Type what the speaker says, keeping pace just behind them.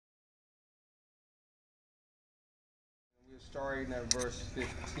starting at verse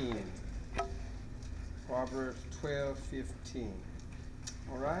 15. Proverbs 12:15.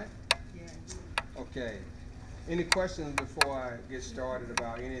 All right? Yeah. Okay. Any questions before I get started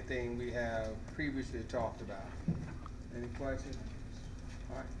about anything we have previously talked about? Any questions?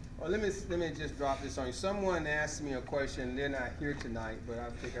 All right. Well, let me just drop this on you. Someone asked me a question. They're not here tonight, but I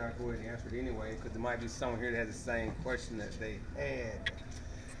think I'll go ahead and answer it anyway, because there might be someone here that has the same question that they had.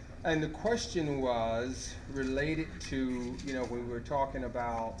 And the question was related to, when we were talking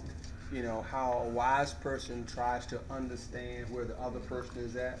about, how a wise person tries to understand where the other person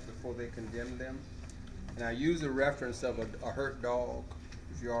is at before they condemn them. And I use a reference of a hurt dog,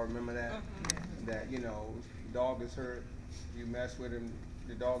 if you all remember that. That, the dog is hurt, you mess with him,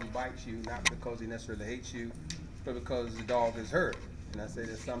 the dog bites you, not because he necessarily hates you, but because the dog is hurt. And I say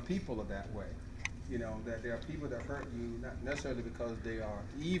that some people are that way. That there are people that hurt you, not necessarily because they are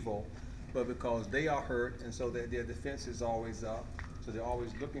evil, but because they are hurt, and so that their defense is always up. So they're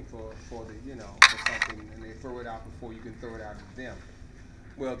always looking for something, and they throw it out before you can throw it out at them.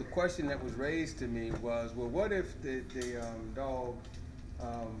 Well, the question that was raised to me was, well, what if the dog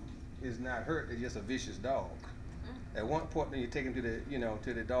is not hurt? It's just a vicious dog. At one point, then you take him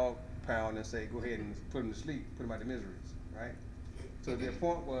to the dog pound and say, go ahead and put him to sleep, put him out of miseries, right? So the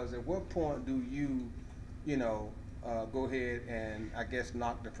point was, at what point do you, go ahead and, I guess,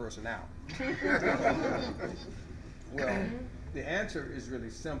 knock the person out? Well, the answer is really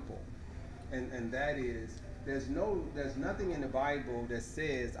simple, and that is, there's nothing in the Bible that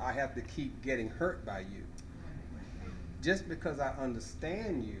says I have to keep getting hurt by you. Just because I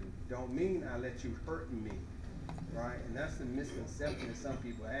understand you don't mean I let you hurt me, right? And that's the misconception that some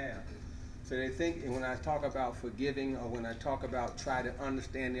people have. So they think when I talk about forgiving, or when I talk about try to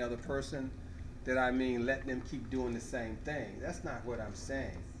understand the other person, that I mean let them keep doing the same thing. That's not what I'm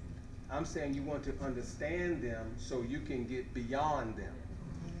saying. I'm saying you want to understand them so you can get beyond them.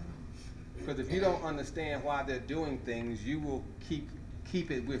 Because if you don't understand why they're doing things, you will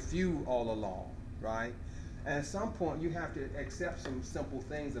keep it with you all along, right? And at some point, you have to accept some simple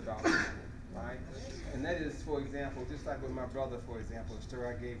things about people, right? And that is, for example, just like with my brother, for example, the story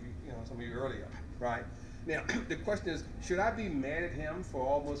I gave you, some of you earlier, right? Now, the question is, should I be mad at him for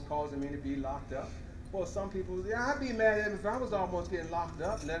almost causing me to be locked up? Well, some people, yeah, I'd be mad at him if I was almost getting locked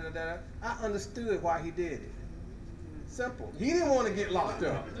up. I understood why he did it. Simple. He didn't want to get locked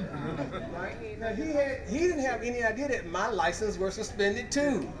up. Right? Now, he didn't have any idea that my license was suspended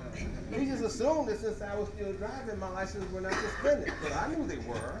too. He just assumed that since I was still driving, my license were not suspended. But I knew they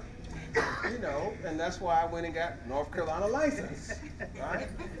were. And that's why I went and got North Carolina license, right?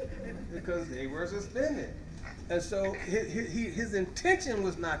 Because they were suspended. And so his intention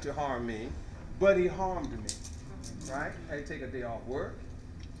was not to harm me, but he harmed me, right? I had to take a day off work,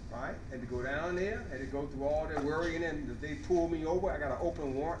 right? Had to go down there, had to go through all that worrying, and they pulled me over. I got an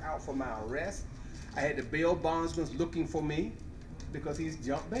open warrant out for my arrest. I had the bail bondsman looking for me because he's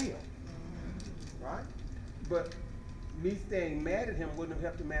jumped bail, right? But me staying mad at him wouldn't have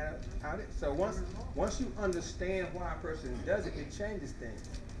helped him out. So once you understand why a person does it, it changes things.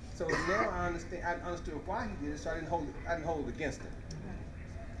 So now I understood why he did it, so I didn't hold it against him.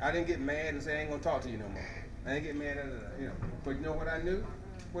 I didn't get mad and say, I ain't gonna talk to you no more. I didn't get mad at it, But you know what I knew?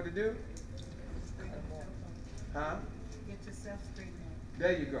 What to do? Huh? Get yourself straightened out.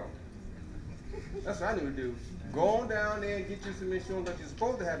 There you go. That's what I knew to do. Go on down there and get you some insurance, but you're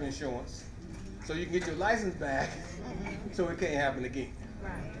supposed to have insurance, so you can get your license back, so it can't happen again.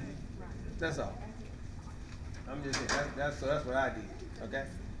 Right. That's all. I'm just saying, that's what I did, okay?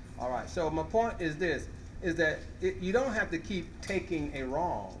 All right, so my point is this, is that you don't have to keep taking a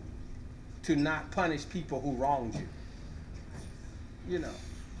wrong to not punish people who wronged you. Say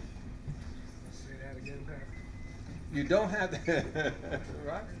that again, Pastor. You don't have to,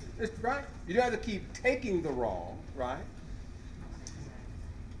 right? It's right. You don't have to keep taking the wrong, right?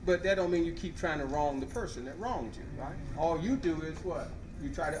 But that don't mean you keep trying to wrong the person that wronged you, right? All you do is what? You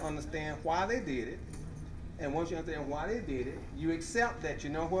try to understand why they did it. And once you understand why they did it, you accept that,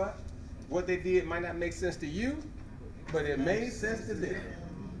 what they did might not make sense to you, but it made sense to them.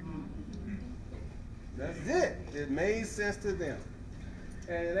 That's it. It made sense to them.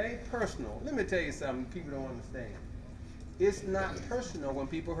 And it ain't personal. Let me tell you something people don't understand. It's not personal when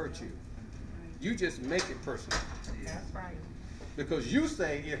people hurt you. You just make it personal. That's right. Because you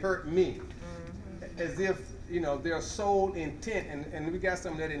say it hurt me. As if, their sole intent, and we got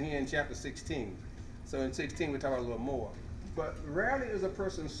some of that in here in chapter 16. So in 16 we talk about a little more. But rarely is a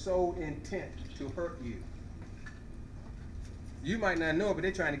person's sole intent to hurt you. You might not know it, but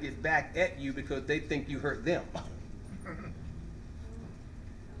they're trying to get back at you because they think you hurt them.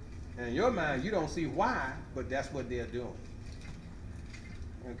 And in your mind, you don't see why, but that's what they're doing.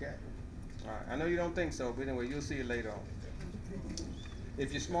 Okay? All right. I know you don't think so, but anyway, you'll see it later on.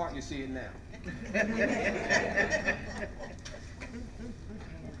 If you're smart, you see it now.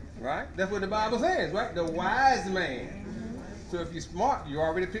 Right? That's what the Bible says, right? The wise man. So if you're smart, you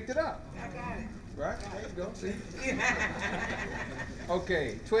already picked it up. I got it. Right? There you go. See?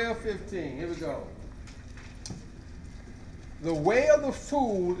 Okay, 12:15. Here we go. The way of the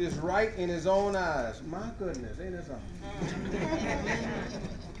fool is right in his own eyes. My goodness, ain't that something?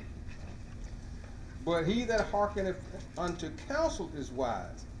 But he that hearkeneth unto counsel is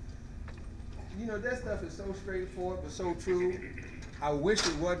wise. You know, that stuff is so straightforward but so true. I wish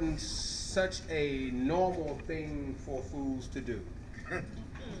it wasn't such a normal thing for fools to do.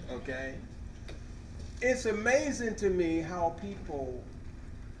 Okay? It's amazing to me how people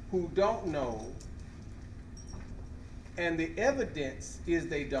who don't know, and the evidence is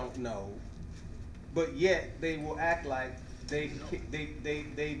they don't know, but yet they will act like you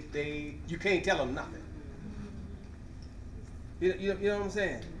can't tell them nothing. You know what I'm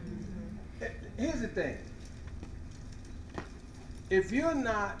saying? Here's the thing. If you're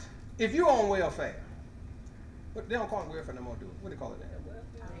on welfare, but they don't call it welfare no more, do it? What do they call it now?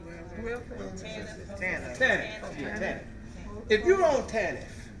 TANF. If you're on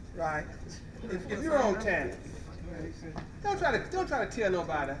TANF, right? If you're on TANF, don't try to tell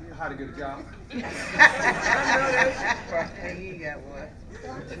nobody how to get a job. I know that's right. You got one.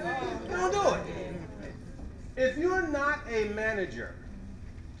 Don't do it. If you're not a manager,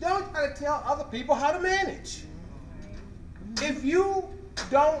 don't try to tell other people how to manage. If you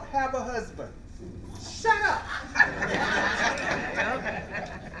don't have a husband, shut up.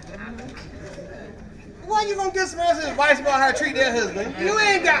 Why you gonna get some else's advice about how to treat their husband? You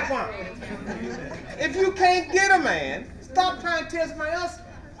ain't got one. If you can't get a man, stop trying to tell somebody else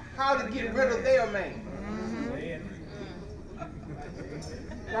how to get rid of their man.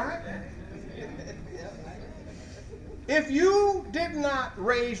 Right? If you did not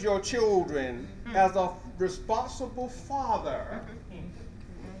raise your children as a responsible father,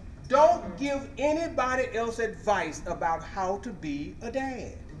 don't give anybody else advice about how to be a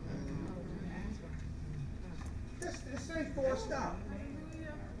dad. It's straightforward stuff.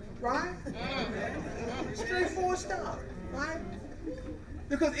 Right? Straightforward stuff. Right?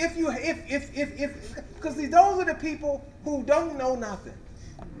 Because because those are the people who don't know nothing,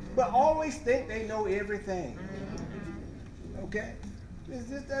 but always think they know everything. Okay? It's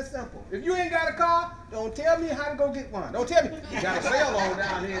just that simple. If you ain't got a car, don't tell me how to go get one. Don't tell me you got a sale on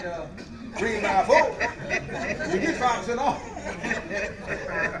down here to Green Mile Boat. You get 5% off.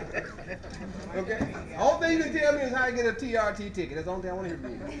 Okay? The only thing you can tell me is how to get a TRT ticket. That's the only thing I want to hear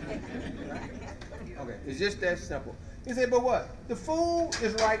from you. Okay, it's just that simple. He said, but what? The fool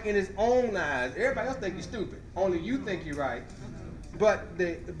is right in his own eyes. Everybody else think you're stupid. Only you think you're right. But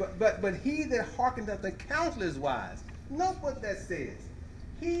he that hearkeneth unto counsel is wise. Note what that says.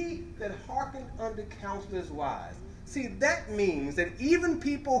 He that hearkeneth unto counsel is wise. See, that means that even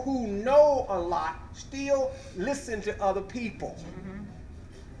people who know a lot still listen to other people.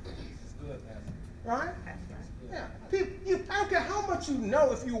 Right? Yeah. People, I don't care how much you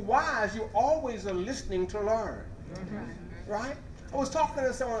know, if you're wise, you always are listening to learn. Right? I was talking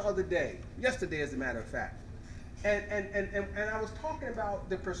to someone the other day, yesterday as a matter of fact, and I was talking about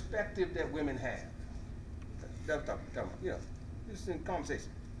the perspective that women have. Just in conversation.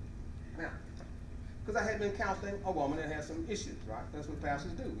 Now, because I had been counseling a woman that had some issues, right? That's what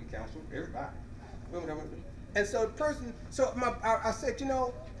pastors do. We counsel everybody. And so I said,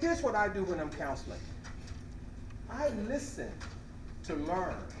 here's what I do when I'm counseling. I listen to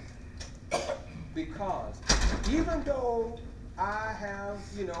learn, because even though I have,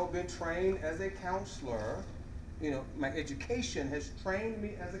 been trained as a counselor, my education has trained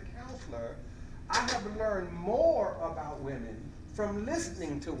me as a counselor, I have learned more about women from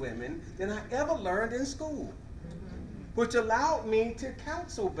listening to women than I ever learned in school, which allowed me to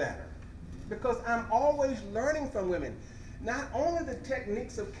counsel better, because I'm always learning from women. Not only the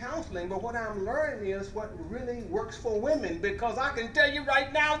techniques of counseling, but what I'm learning is what really works for women, because I can tell you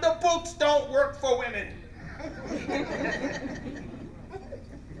right now, the books don't work for women.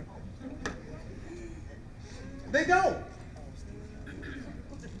 They don't.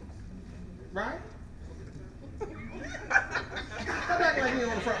 Right? Come back like me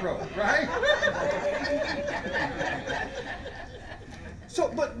on the front row, right?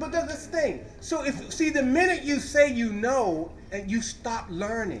 So, but that's the thing. So the minute you say you know and you stop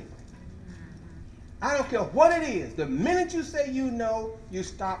learning, I don't care what it is, the minute you say you know, you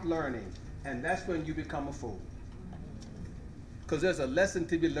stop learning. And that's when you become a fool. Because there's a lesson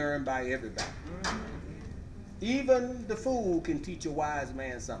to be learned by everybody. Even the fool can teach a wise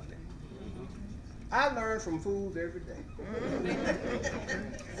man something. I learn from fools every day.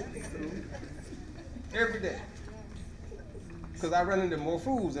 Every day. Because I run into more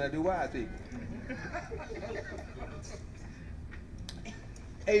fools than I do wise people.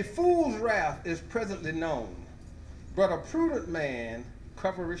 A fool's wrath is presently known, but a prudent man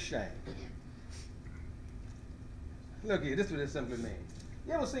covereth shame. Look here, this is what it simply means.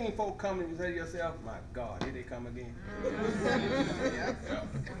 You ever seen folk come and you say to yourself, my God, here they come again?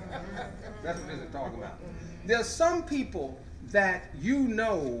 That's what this is talking about. There's some people that you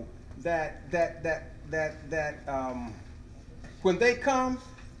know that when they come,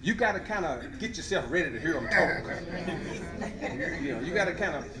 you got to kind of get yourself ready to hear them talk. You got to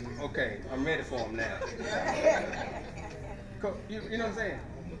kind of, okay, I'm ready for them now. You know what I'm saying?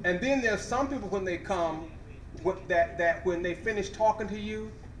 And then there's some people when they come, that when they finish talking to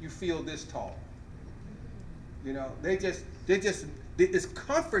you, you feel this tall. You know, it's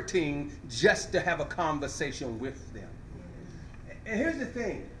comforting just to have a conversation with them. And here's the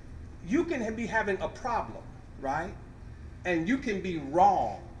thing, you can be having a problem, right? And you can be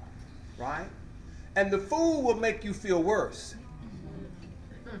wrong, right? And the fool will make you feel worse.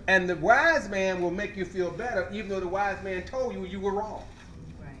 And the wise man will make you feel better, even though the wise man told you were wrong.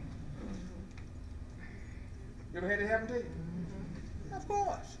 You ever had it happen to you? Of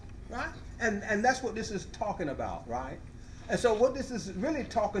course, right? And that's what this is talking about, right? And so what this is really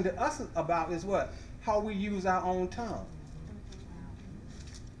talking to us about is what? How we use our own tongue.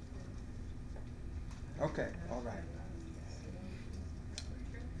 Okay, all right.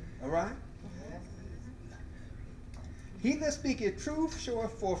 All right? He that speaketh truth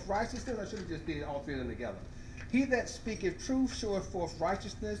showeth forth righteousness. I should have just did all three of them together. He that speaketh truth showeth forth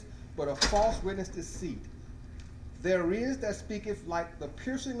righteousness, but a false witness deceit. There is that speaketh like the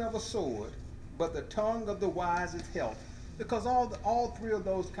piercing of a sword, but the tongue of the wise is health. Because all three of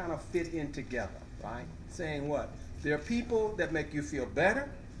those kind of fit in together, right? Saying what? There are people that make you feel better,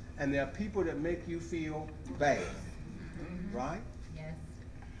 and there are people that make you feel bad, right? Yes.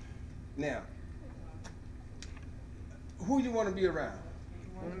 Now, who you want to be around?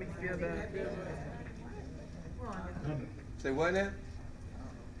 Want me to feel better? Say what now?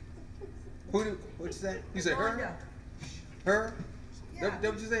 What'd you say? You said her? Her? Yeah.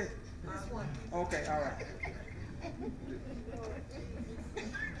 That what you said? This one. Okay, all right.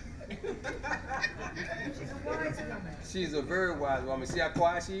 She's a wise woman. She's a very wise woman. See how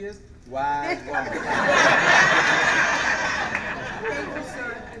quiet she is? Wise woman. Thank you,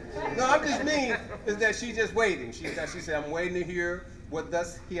 sir. No, I'm just mean is that she's just waiting. She said, I'm waiting to hear what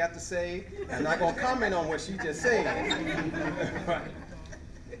thus he have to say. I'm not going to comment on what she just said. Right.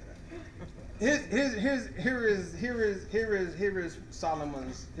 Here is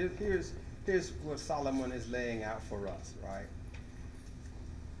Solomon's. Here's what Solomon is laying out for us, right?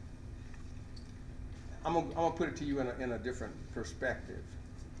 I'm gonna put it to you in a different perspective.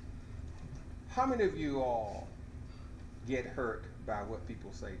 How many of you all get hurt by what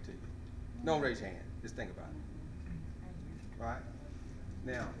people say to you? Don't raise your hand. Just think about it. Right?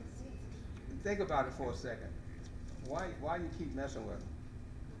 Now, think about it for a second. Why you keep messing with them?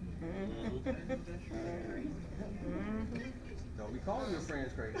 Don't be calling your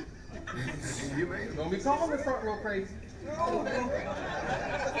friends crazy. Don't be calling the front row crazy.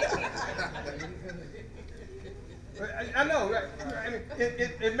 I know, right? I mean,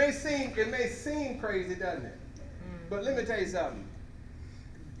 it may seem crazy, doesn't it? But let me tell you something.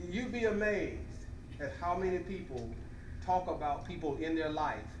 You'd be amazed at how many people talk about people in their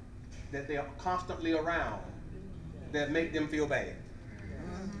life that they're constantly around that make them feel bad.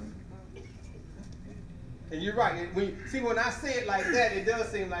 And you're right. When I say it like that, it does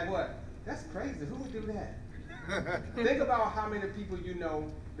seem like what? That's crazy. Who would do that? Think about how many people you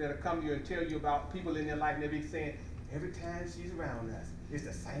know that'll come to you and tell you about people in their life, and they'll be saying, every time she's around us, it's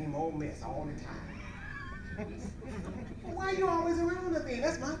the same old mess all the time. Why are you always around her then?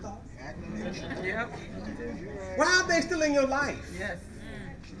 That's my thought. Yep. Why are they still in your life? Yes.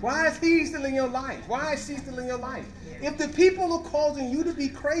 Why is he still in your life? Why is she still in your life? If the people are causing you to be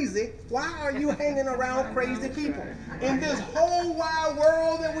crazy, why are you hanging around crazy people? In this whole wide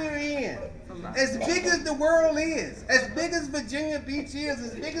world that we're in, as big as the world is, as big as Virginia Beach is,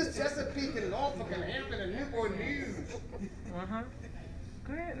 as big as Chesapeake and Norfolk and Hampton and Newport News.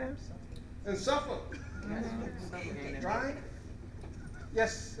 Go ahead now. And Suffolk. Right?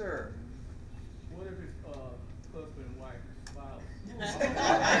 Yes, sir. What if it's husband and wife spouse?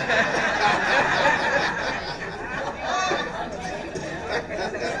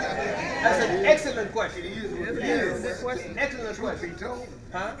 That's an excellent question. Excellent question. Excellent question.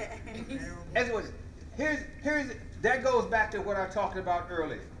 Huh? Excellent. that goes back to what I talked about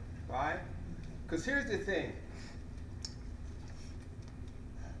earlier, right? Because here's the thing.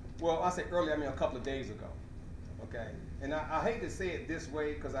 Well, I say earlier, I mean a couple of days ago, okay? And I hate to say it this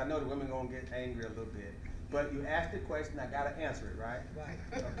way because I know the women are going to get angry a little bit. But you asked the question, I got to answer it, right? Right.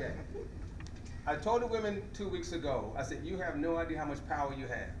 Okay. I told the women 2 weeks ago, I said, you have no idea how much power you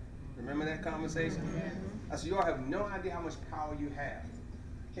have. Remember that conversation? I said, you all have no idea how much power you have.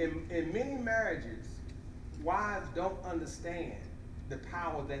 In many marriages, wives don't understand the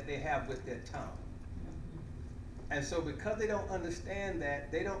power that they have with their tongue. And so because they don't understand that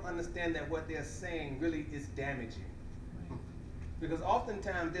what they're saying really is damaging. Because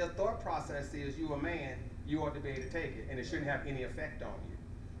oftentimes their thought process is, you're a man, you ought to be able to take it, and it shouldn't have any effect on you.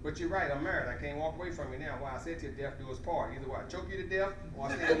 But you're right, I'm married. I can't walk away from you now. Why? I said to you, death do us part. Either I choke you to death, or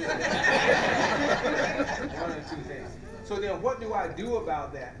I stand you to death. One of the two things. So then what do I do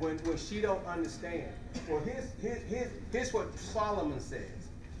about that when she don't understand? Well, here's what Solomon says.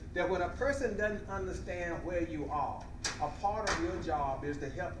 That when a person doesn't understand where you are, a part of your job is to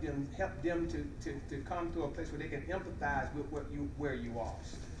help them to come to a place where they can empathize with where you are.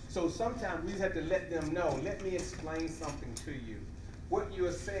 So sometimes we just have to let them know, let me explain something to you. What you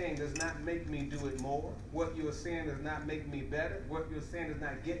are saying does not make me do it more. What you are saying does not make me better. What you're saying does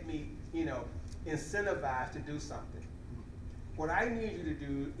not get me, incentivized to do something. What I need you to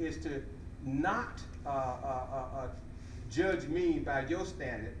do is to not judge me by your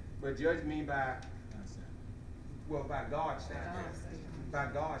standard, but judge me by God's standard. By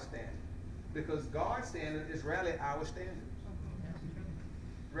God's standard. Because God's standard is rarely our standard.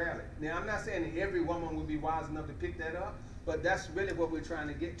 Rarely. Now, I'm not saying that every woman will be wise enough to pick that up, but that's really what we're trying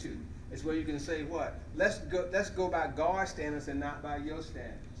to get to. It's where you can say, what? Let's go by God's standards and not by your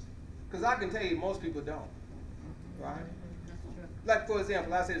standards. Because I can tell you, most people don't. Right? Like, for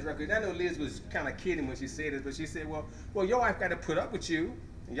example, I said this record. I know Liz was kind of kidding when she said this, but she said, well, your wife got to put up with you.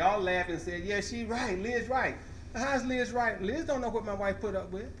 And y'all laughed and said, yeah, she's right. Liz right. How's Liz right? Liz don't know what my wife put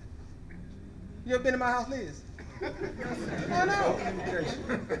up with. You ever been in my house, Liz? I know.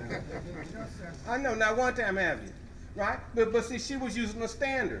 I know. Not one time have you. Right? But see, she was using the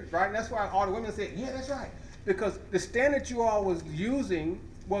standard, right? And that's why all the women said, yeah, that's right. Because the standard you all was using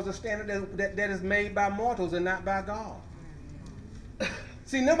was a standard that is made by mortals and not by God.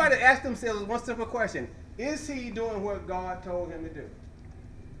 See, nobody asked themselves one simple question. Is he doing what God told him to do?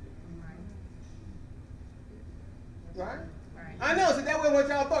 Right? I know, so that wasn't what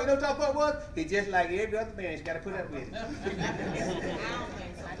y'all thought. You know what y'all thought was? He just like every other man, you got to put up with it.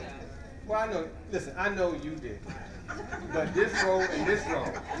 Well, I know, listen, I know you did. But this row and this row,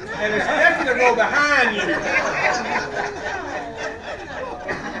 and especially the row behind you.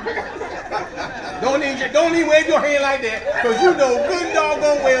 Don't even wave your hand like that, because you know good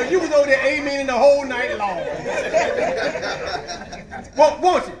doggone well you was over there amening the whole night long.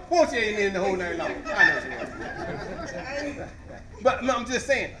 Won't you amen the whole night long? I know you will. But I'm just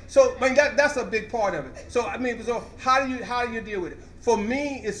saying. So I mean, that's a big part of it. So I mean, so how do you deal with it? For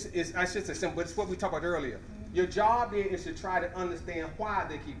me, it's I should say simple, but it's what we talked about earlier. Your job is to try to understand why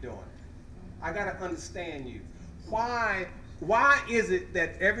they keep doing it. I got to understand you. Why is it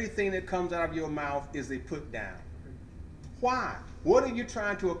that everything that comes out of your mouth is a put down? Why? What are you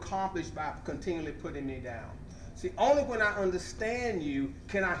trying to accomplish by continually putting me down? See, only when I understand you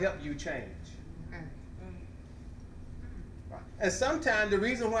can I help you change. Right. And sometimes the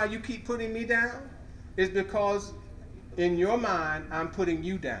reason why you keep putting me down is because in your mind I'm putting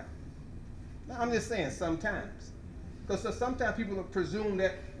you down. I'm just saying sometimes. Because sometimes people presume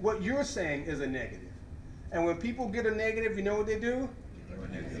that what you're saying is a negative. And when people get a negative, you know what they do?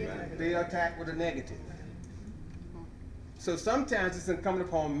 They attack with a negative. So sometimes it's incumbent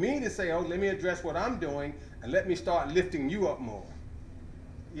upon me to say, oh, let me address what I'm doing and let me start lifting you up more.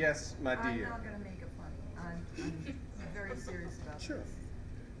 Yes, my dear. I'm not going to make it funny. I'm very serious about this.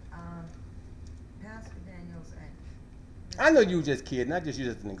 Pastor Daniels and I know you were just kidding. I just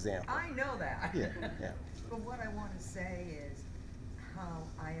used it as an example. I know that. Yeah. But what I want to say is how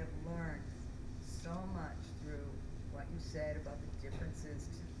I have learned so much through what you said about the differences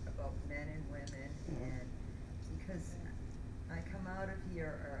about men and women, and because I come out of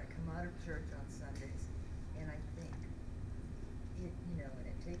here or I come out of church on Sundays, and I think and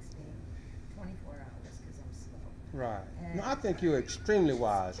it takes me 24 hours because I'm slow. Right. No, I think you're extremely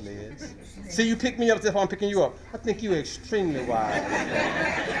wise, Liz. See, you pick me up as if I'm picking you up. I think you're extremely wise. But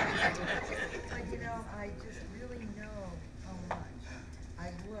I just really know how much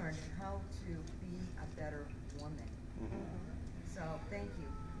I've learned and how to be a better woman. Mm-hmm. So thank you.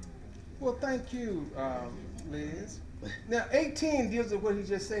 Well, thank you, Liz. Now, 18 deals with what he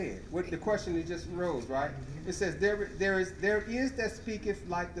just said, with the question that just rose, right? It says, there is that speaketh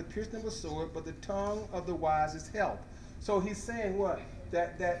like the piercing of a sword, but the tongue of the wise is health. So he's saying what?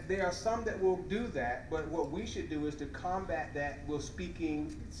 That there are some that will do that, but what we should do is to combat that with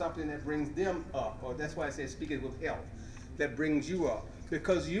speaking something that brings them up, or that's why it says speaking with health, that brings you up.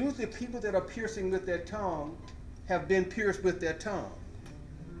 Because usually people that are piercing with their tongue have been pierced with their tongue.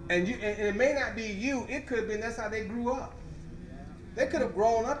 And it may not be you, it could have been that's how they grew up. They could have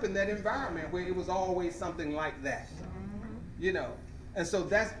grown up in that environment where it was always something like that. You know. And so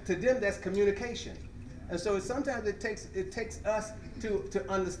that's, to them, that's communication. And so sometimes it takes us to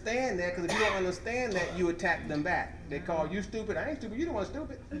understand that, because if you don't understand that, you attack them back. They call you stupid. I ain't stupid, you the one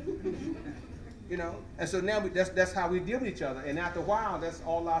stupid. You know? And so now that's how we deal with each other. And after a while, that's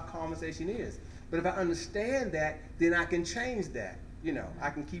all our conversation is. But if I understand that, then I can change that. You know, I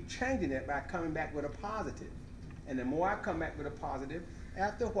can keep changing it by coming back with a positive. And the more I come back with a positive,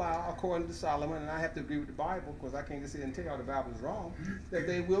 after a while, according to Solomon, and I have to agree with the Bible, because I can't just sit and tell you the Bible is wrong, that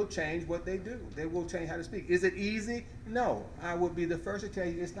they will change what they do. They will change how to speak. Is it easy? No. I would be the first to tell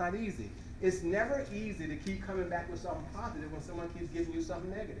you it's not easy. It's never easy to keep coming back with something positive when someone keeps giving you something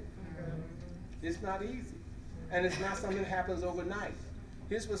negative. It's not easy. And it's not something that happens overnight.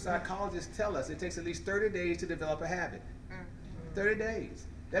 Here's what psychologists tell us. It takes at least 30 days to develop a habit. 30 days.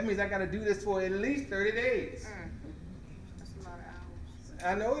 That means I got to do this for at least 30 days. That's a lot of hours.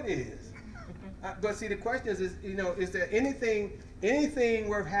 I know it is. But see, the question is, you know, is there anything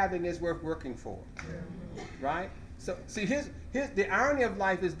worth having is worth working for? Right? So, see, here's the irony of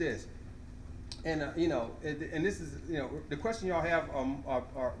life is this. And, you know, and this is, you know, the question y'all have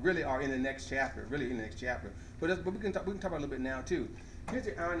really are in the next chapter, really in the next chapter. But we can talk about it a little bit now, too. Here's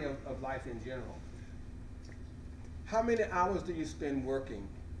the irony of life in general. How many hours do you spend working,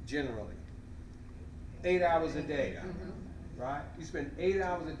 generally? 8 hours a day, right? You spend 8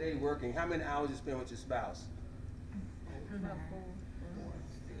 hours a day working. How many hours you spend with your spouse?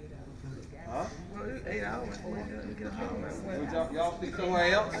 Huh? 8 hours. Y'all sleep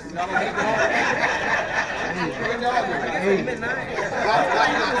somewhere else? Y'all don't sleep home? What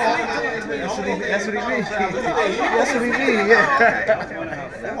y'all do? That's what he means. That's what he means, yeah.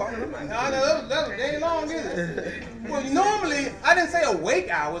 They ain't long, is it? Well, normally, I didn't say awake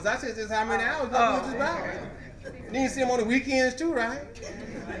hours. I said just how many hours that's what it's about. Then you see them on the weekends too, right?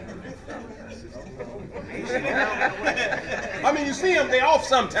 I mean, you see them, they off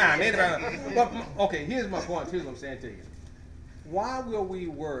sometime. But, okay, here's my point. Here's what I'm saying to you. Why will we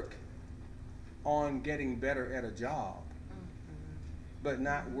work on getting better at a job, but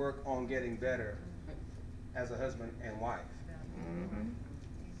not work on getting better as a husband and wife?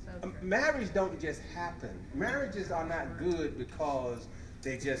 Marriage don't just happen. Marriages are not good because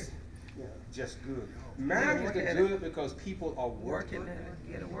they just good. Marriages are good because people are working.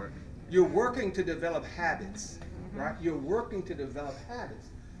 You're working to develop habits, right? You're working to develop habits.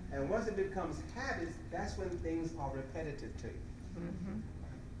 And once it becomes habits, that's when things are repetitive to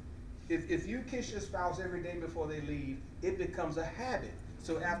you. If you kiss your spouse every day before they leave, it becomes a habit.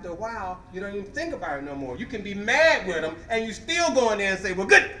 So after a while, you don't even think about it no more. You can be mad with them, and you still go in there and say, well,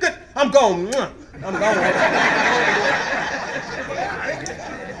 good, I'm gone. I'm gone.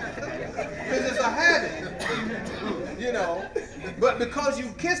 Because it's a habit, you know. But because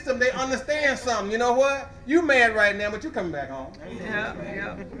you kissed them, they understand something. You know what? You mad right now, but you coming back home.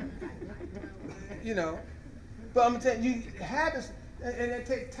 Yeah. You know. But I'm telling you, habits, and it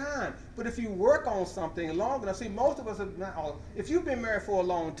takes time. But if you work on something long enough, see, most of us are not all. If you've been married for a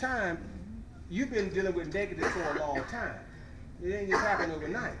long time, you've been dealing with negatives for a long time. It ain't just happened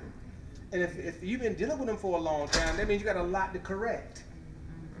overnight. And if you've been dealing with them for a long time, that means you got a lot to correct.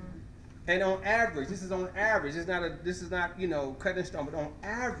 And on average, this is on average. This is not you know cut in stone, but on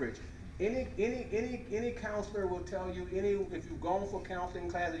average, any counselor will tell you if you've gone for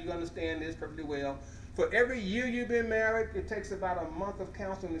counseling classes, you understand this perfectly well. For every year you've been married, it takes about a month of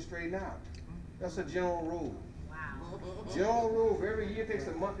counseling to straighten out. That's a general rule. Wow. General rule for every year takes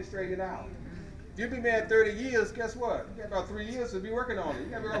a month to straighten it out. If you've been married 30 years, guess what? You got about 3 years to be working on it. You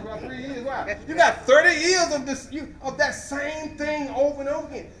got about 3 years. Why? You got 30 years of this of that same thing over and over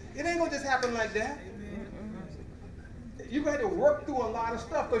again. It ain't gonna just happen like that. You got to work through a lot of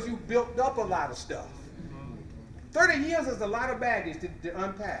stuff because you built up a lot of stuff. 30 years is a lot of baggage to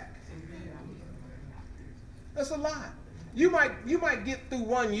unpack. That's a lot. You might get through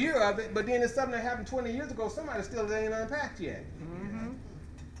 1 year of it, but then it's something that happened 20 years ago. Somebody still ain't unpacked yet.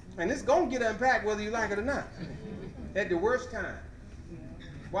 And it's gonna get unpacked whether you like it or not. At the worst time.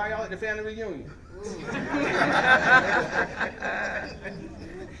 Why y'all at the family reunion?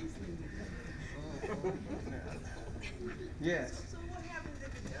 Yes. So what happens if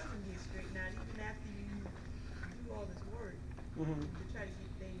it doesn't get straightened out, even after you do all this work to try to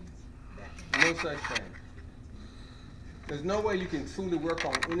get things back? No such thing. There's no way you can truly work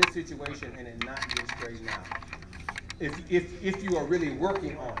on any situation and it not get straightened out. If you are really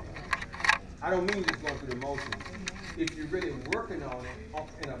working on it. I don't mean just going through the motions. If you're really working on it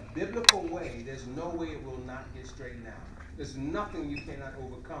in a biblical way, there's no way it will not get straightened out. There's nothing you cannot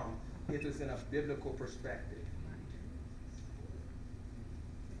overcome if it's in a biblical perspective.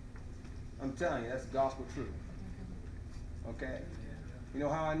 I'm telling you, that's gospel truth. Okay? You know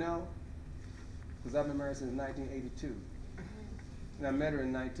how I know? Because I've been married since 1982. And I met her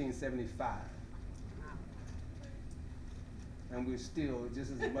in 1975. And we're still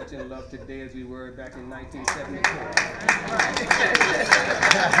just as much in love today as we were back in 1974.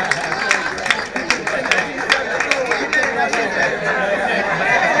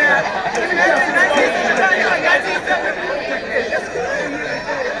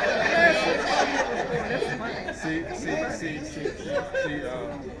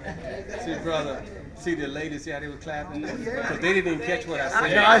 See, brother. See the ladies, see how they were clapping? Because they didn't even catch what I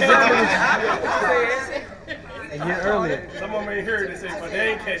said. A year earlier. Some of them ain't heard this, but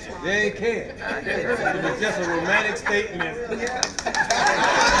they ain't catch it. They ain't care. It was just a romantic statement.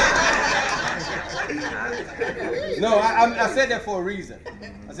 No, I said that for a reason.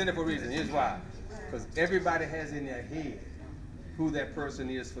 I said that for a reason. Here's why. Because everybody has in their head who that person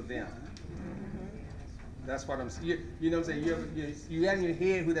is for them. That's what I'm saying. You know what I'm saying? You have in your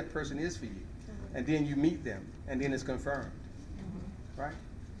head who that person is for you. And then you meet them, and then it's confirmed. Right?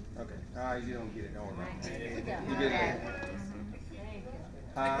 Okay. All right, you don't get it. Don't worry about it. You get it?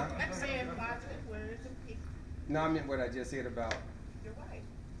 Huh? Saying positive words and people. No, I meant what I just said about. Your wife.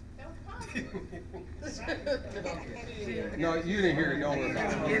 That was positive. No, you didn't hear it. Don't worry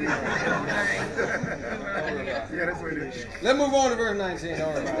about it. Don't worry about it. Yeah, that's what it is. Let's move on to verse 19.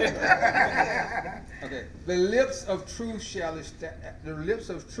 Don't worry about it. Okay. The lips of truth shall be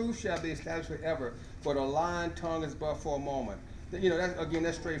established forever, but a lying tongue is but for a moment. You know,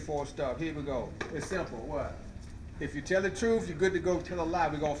 that's straightforward stuff. Here we go. It's simple. What? If you tell the truth, you're good to go. Tell a lie,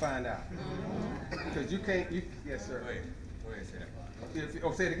 we're gonna find out. Because you can't. Yes, sir. Wait, say that.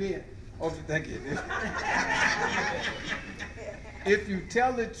 Say it again. Oh, thank you. If you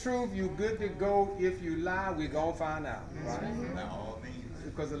tell the truth, you're good to go. If you lie, we're gonna find out. Right? By all means.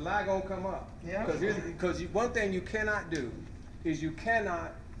 Because the lie gonna come up. Because one thing you cannot do is you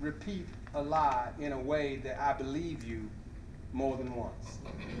cannot repeat a lie in a way that I believe you more than once.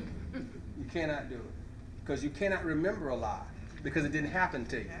 You cannot do it. Because you cannot remember a lie because it didn't happen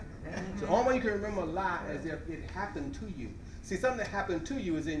to you. So the only way you can remember a lie is if it happened to you. See, something that happened to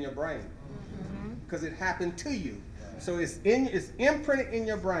you is in your brain because it happened to you. So it's imprinted in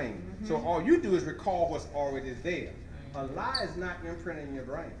your brain. So all you do is recall what's already there. A lie is not imprinted in your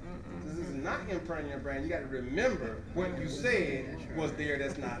brain. This is not imprinted in your brain. You got to remember what you said was there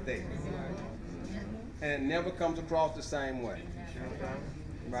that's not there. And it never comes across the same way.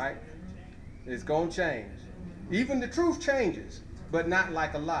 Right? It's going to change. Even the truth changes, but not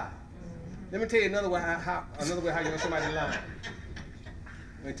like a lie. Let me tell you another way how you know somebody's lying.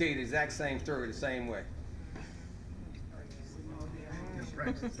 Let me tell you the exact same story the same way.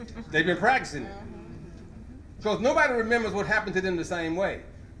 They've been practicing it. Because nobody remembers what happened to them the same way.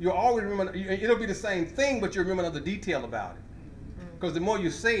 You'll always remember, it'll be the same thing, but you remember another detail about it. Because the more you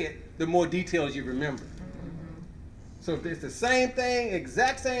say it, the more details you remember. So if it's the same thing,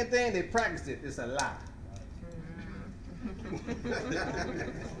 exact same thing, they practice it, it's a lie.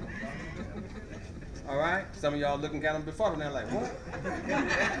 All right? Some of y'all looking at them before, and they're like, what?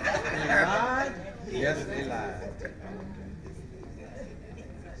 They lied? Yes, they lied.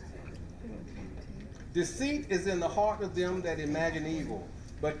 Deceit is in the heart of them that imagine evil,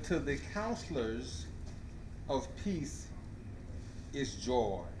 but to the counselors of peace is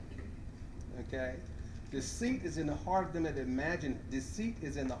joy. Okay? Deceit is in the heart of them that imagine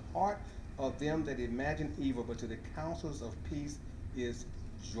evil, but to the counselors of peace is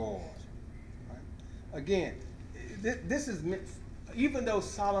joy. Right? Again, this is meant, even though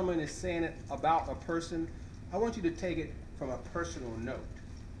Solomon is saying it about a person, I want you to take it from a personal note.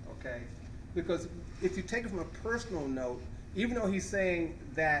 Okay? Because if you take it from a personal note, even though he's saying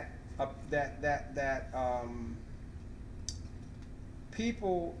that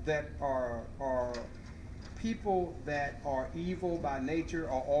people that are evil by nature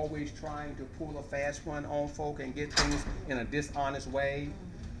are always trying to pull a fast one on folk and get things in a dishonest way.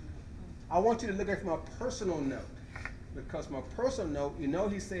 I want you to look at it from a personal note, because from a personal note, you know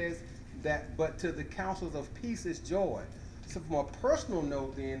he says that, but to the counsels of peace is joy. So from a personal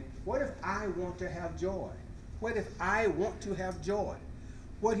note then, what if I want to have joy? What if I want to have joy?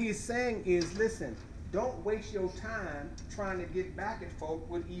 What he's saying is, listen, don't waste your time trying to get back at folk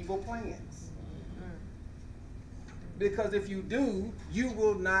with evil plans. Because if you do, you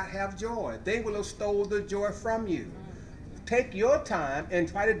will not have joy. They will have stole the joy from you. Take your time and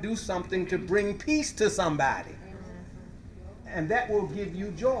try to do something to bring peace to somebody. And that will give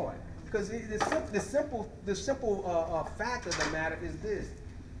you joy. Because the simple fact of the matter is this.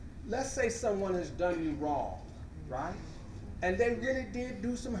 Let's say someone has done you wrong, right? And they really did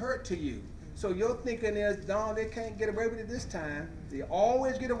do some hurt to you. So your thinking is, no, they can't get away with it this time. They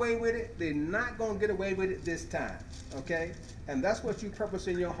always get away with it. They're not going to get away with it this time, okay? And that's what you purpose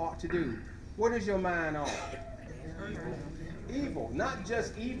in your heart to do. What is your mind on? Evil. Not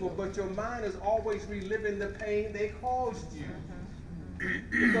just evil, but your mind is always reliving the pain they caused you.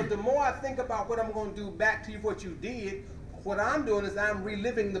 Because the more I think about what I'm going to do back to you, what you did, what I'm doing is I'm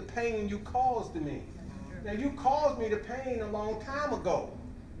reliving the pain you caused to me. Now, you caused me the pain a long time ago.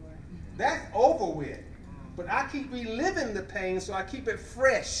 That's over with. But I keep reliving the pain, so I keep it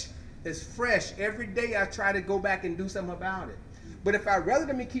fresh. It's fresh. Every day I try to go back and do something about it. But if I, rather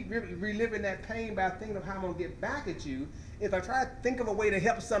than me keep reliving that pain by thinking of how I'm going to get back at you, if I try to think of a way to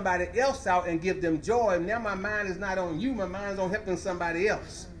help somebody else out and give them joy, now my mind is not on you, my mind is on helping somebody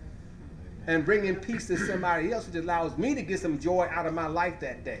else. And bringing peace to somebody else, which allows me to get some joy out of my life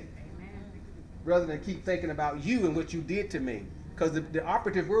that day. Rather than keep thinking about you and what you did to me. Because the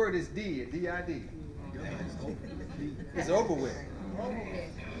operative word is did, D-I-D. It's over with.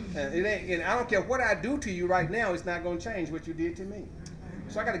 And I don't care what I do to you right now, it's not going to change what you did to me.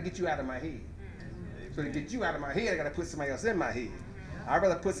 So I got to get you out of my head. So to get you out of my head, I got to put somebody else in my head. I'd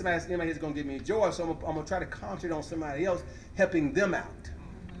rather put somebody else in my head that's going to give me joy, so I'm going to try to concentrate on somebody else, helping them out.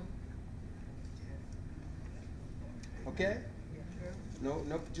 Okay? No,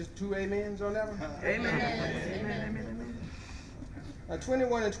 just 2 amens on that one? Amen.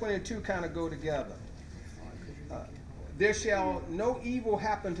 21 and 22 kind of go together. There shall no evil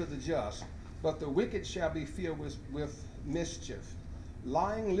happen to the just, but the wicked shall be filled with mischief.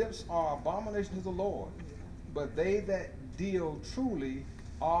 Lying lips are abomination to the Lord, but they that deal truly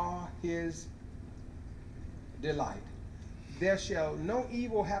are his delight. There shall no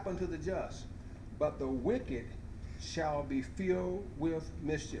evil happen to the just, but the wicked shall be filled with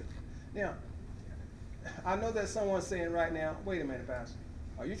mischief. Now, I know that someone's saying right now, wait a minute, Pastor.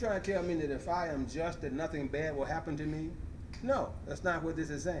 Are you trying to tell me that if I am just, that nothing bad will happen to me? No, that's not what this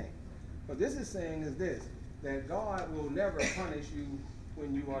is saying. What this is saying is this, that God will never punish you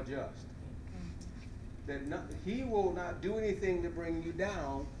when you are just. That he will not do anything to bring you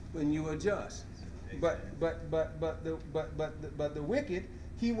down when you are just. But the wicked,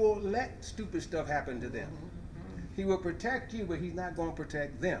 he will let stupid stuff happen to them. He will protect you, but he's not going to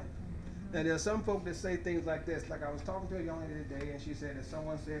protect them. Now, there are some folk that say things like this. Like I was talking to a young lady today, and she said that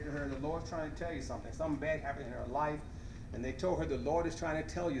someone said to her, the Lord's trying to tell you something. Something bad happened in her life, and they told her the Lord is trying to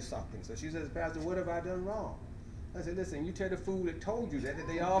tell you something. So she says, Pastor, what have I done wrong? I said, listen, you tell the fool that told you that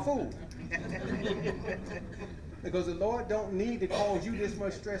they are a fool. Because the Lord don't need to cause you this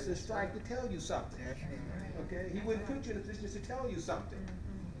much stress and strife to tell you something. Okay? He wouldn't put you in a position to tell you something.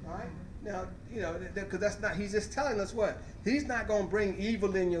 All right? Now, you know, because that's not, he's just telling us what? He's not going to bring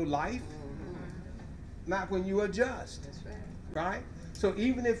evil in your life. Not when you are just. Right? So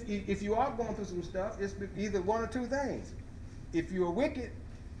even if you are going through some stuff, it's either one or two things. If you're wicked,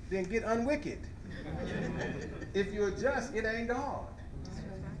 then get unwicked. If you're just, it ain't God.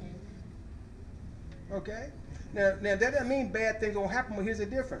 Okay? Now that doesn't mean bad things won't happen, but here's the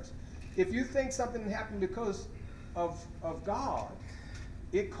difference. If you think something happened because of God,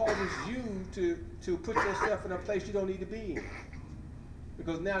 it causes you to put yourself in a place you don't need to be in.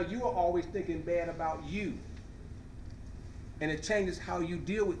 Because now you are always thinking bad about you. And it changes how you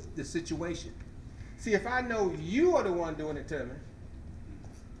deal with the situation. See, if I know you are the one doing it to me,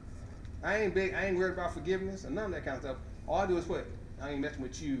 I ain't worried about forgiveness or none of that kind of stuff. All I do is what? I ain't messing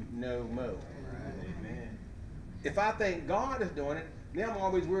with you no more. Right. Amen. If I think God is doing it, then I'm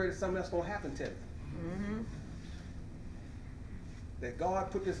always worried that something else going to happen to me. Mm-hmm. That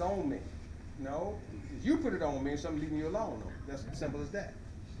God put this on me. No, you put it on me, so I'm leaving you alone. No. That's as simple as that.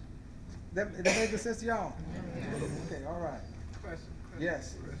 That makes sense to y'all? Okay, all right. Question.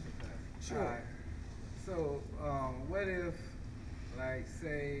 Yes. Sure. All right. So, what if, like,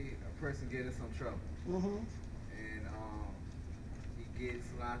 say a person gets in some trouble, and he gets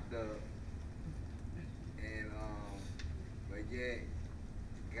locked up, and but yet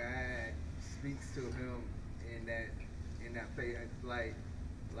God speaks to him in that place, like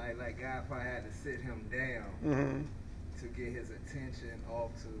God probably had to sit him down to get his attention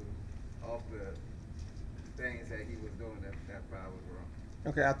off things that he was doing that probably was wrong.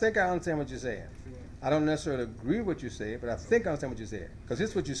 Okay, I think I understand what you're saying. I don't necessarily agree with what you said, but I think I understand what you said. Because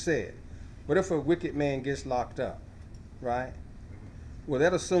this is what you said. What if a wicked man gets locked up, right? Well,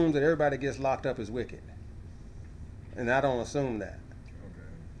 that assumes that everybody gets locked up is wicked. And I don't assume that,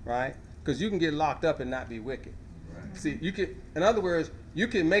 right? Because you can get locked up and not be wicked. Right. See, you can, in other words, you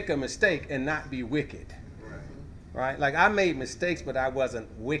can make a mistake and not be wicked, right? Like I made mistakes, but I wasn't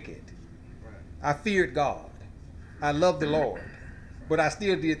wicked. Right. I feared God. I loved the Lord, but I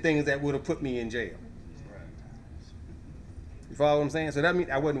still did things that would have put me in jail. Right. You follow what I'm saying? So that means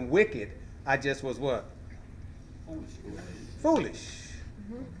I wasn't wicked. I just was what? Foolish.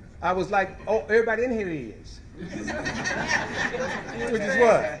 I was like, oh, everybody in here is. Which is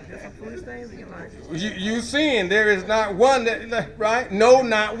what? You seeing there is not one that, right? No,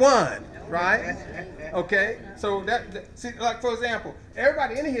 not one, right? Okay, so that see, like for example,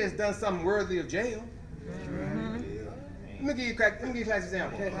 everybody in here has done something worthy of jail. Let me give you a class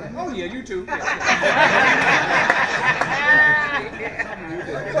example. Oh yeah, you too.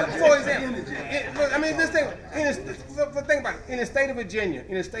 For example, I mean this thing. Think about it. In the state of Virginia,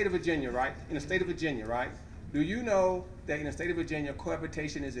 right? In the state of Virginia, right? Do you know that in the state of Virginia,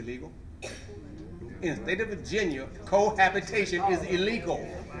 cohabitation is illegal? In the state of Virginia, cohabitation is illegal.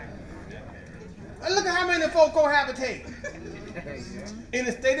 Look at how many folk cohabitate. In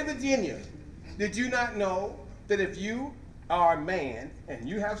the state of Virginia, did you not know that if you are a man and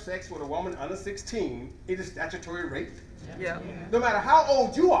you have sex with a woman under 16, it is statutory rape? Yeah. No matter how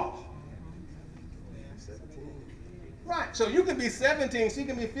old you are. Right. So you can be 17, she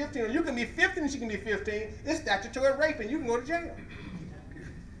can be 15, or you can be 15, she can be 15. It's statutory rape, and you can go to jail.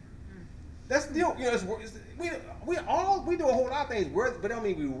 That's still, you know, we do a whole lot of things worth, but that don't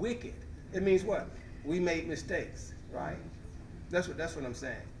mean we're wicked. It means what? We made mistakes, right? That's what I'm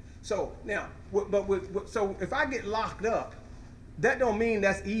saying. So now, so if I get locked up, that don't mean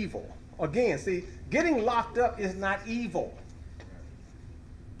that's evil. Again, see, getting locked up is not evil.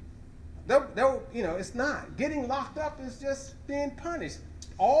 You know, it's not. Getting locked up is just being punished.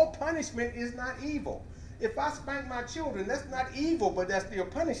 All punishment is not evil. If I spank my children, that's not evil, but that's still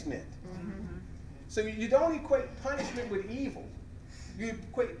punishment. Mm-hmm. So you don't equate punishment with evil. You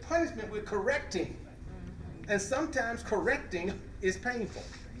equate punishment with correcting. Mm-hmm. And sometimes correcting is painful.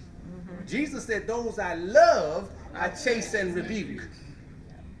 Mm-hmm. Jesus said, those I love, I chase and rebuke.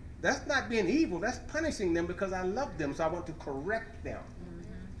 That's not being evil. That's punishing them because I love them, so I want to correct them.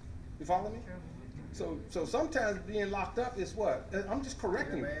 You follow me? So sometimes being locked up is what? I'm just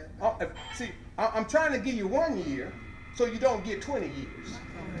correcting you. See, I'm trying to give you 1 year so you don't get 20 years.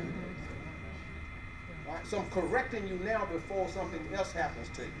 Right? So I'm correcting you now before something else happens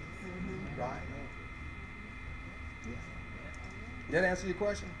to you. Right? Did that answer your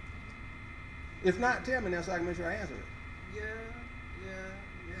question? If not, tell me now so I can make sure I answer it. Yeah,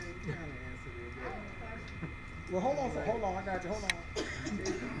 you kind of answered it. Well, hold on, I got you, hold on.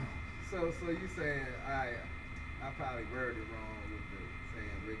 So you saying I probably worded it wrong with the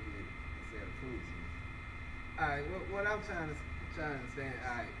saying wicked instead of foolishness. All right, what I'm trying to understand,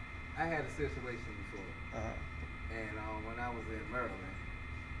 I had a situation before, and when I was in Maryland,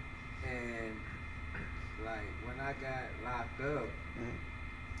 and like when I got locked up,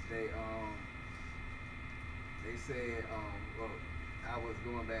 they said well, I was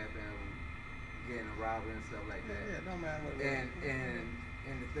going back there getting a robbery and stuff like that. Yeah, don't matter what it is.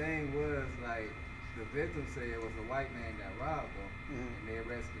 And the thing was, like, the victim said it was a white man that robbed them, and they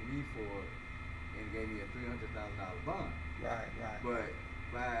arrested me for it and gave me a $300,000 bond. Right. But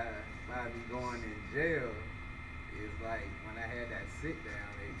by me going in jail, it's like when I had that sit down,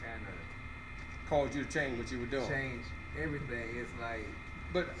 they kind of called you to change what you were doing. Change everything. It's like.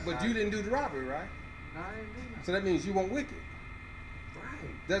 But you didn't do the robbery, right? No, I didn't do nothing. So that means you weren't wicked.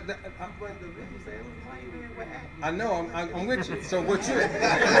 But the victim said it was a white man. What happened? I know, I'm with you. So what you?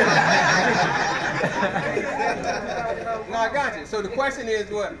 No, I got you. So the question is,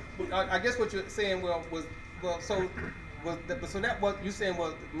 what? I guess what you're saying, so that what you saying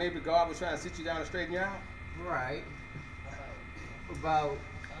was maybe God was trying to sit you down and straighten you out? Right. About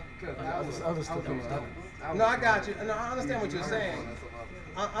because No, I got you. No, I understand what you're saying.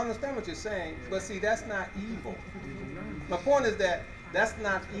 I understand what you're saying, but see, that's not evil. My point is that that's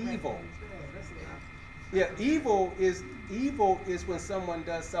not evil. Yeah, evil is when someone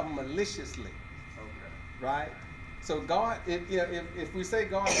does something maliciously. Right? So God, if we say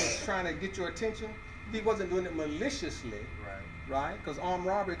God was trying to get your attention, He wasn't doing it maliciously. Right? Because armed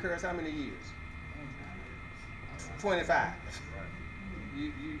robbery occurs how many years? 25.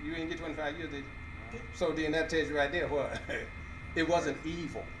 You didn't get 25 years, did you? So then that tells you right there what? It wasn't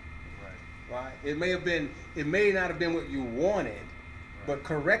evil. right? It may not have been what you wanted, but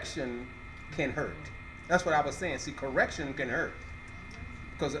correction can hurt. That's what I was saying. See, correction can hurt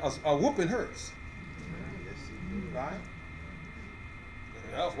because a whooping hurts, right?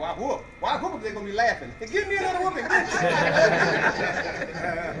 Why whoop? Why whoop if they're gonna be laughing? Hey, give me another whooping.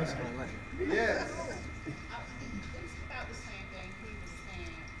 Yes. It's about the same thing he was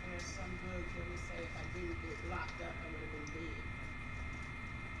saying. There's some good that we say if I didn't get locked up, I would have been dead.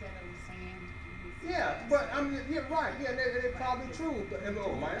 Is that what he's saying? Yeah, but I mean, you're right. Yeah, they're probably true. But it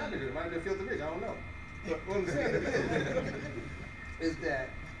might not be true. It might have been filthy rich. I don't know. But what I'm saying is that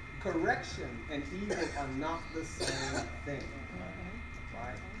correction and evil are not the same thing,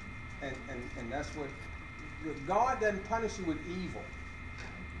 right? And that's what God doesn't punish you with evil.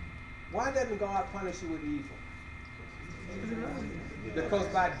 Why doesn't God punish you with evil? Because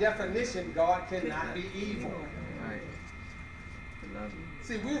by definition, God cannot be evil.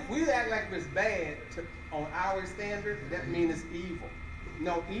 See, we act like it's bad on our standard. That means it's evil.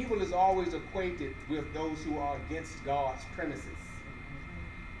 No, evil is always equated with those who are against God's premises.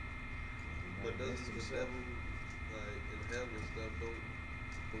 But doesn't the devil, like in hell and stuff, don't,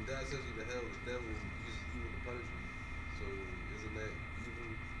 when God sends you to hell, the devil uses evil to punish you. So isn't that evil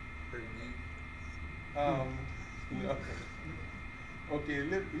hurting you? No. Okay,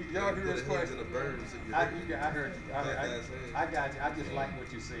 y'all hear this question? I heard you. I got you. I just like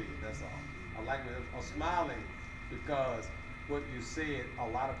what you said. That's all. I like it. I'm smiling because what you said, a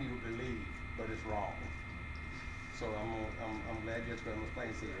lot of people believe, but it's wrong. So I'm glad you explained. I'm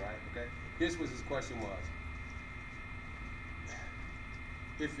explaining to you, right? Okay. Here's what his question was.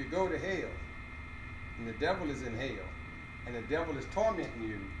 If you go to hell, and the devil is in hell, and the devil is tormenting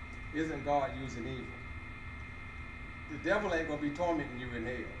you, isn't God using evil? The devil ain't gonna be tormenting you in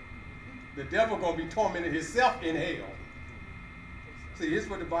hell. The devil gonna be tormenting himself in hell. See, here's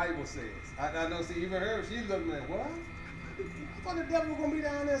what the Bible says. I know. See, even her, she's looking like, what? I thought the devil was gonna be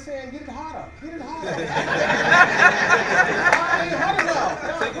down there saying, "Get it hotter, get it hotter." I ain't hot enough.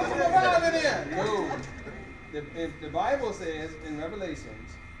 Put some more water in. No. The Bible says in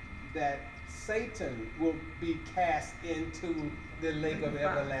Revelations that Satan will be cast into the lake of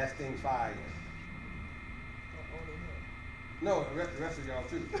everlasting fire. No, the rest of y'all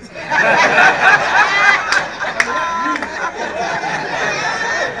too.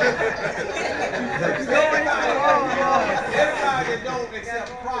 Everybody that don't accept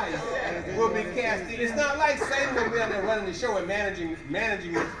Christ will be cast in. It's not like Satan will be on there running the show and managing,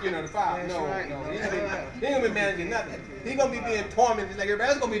 the fire. No, he ain't gonna be managing nothing. He's gonna be being tormented like everybody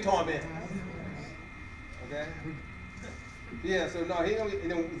else gonna be tormented. Okay. Yeah, so no, he gonna be,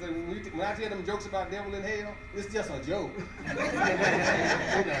 when I tell them jokes about devil in hell, it's just a joke.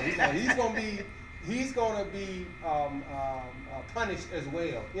 He's gonna be punished as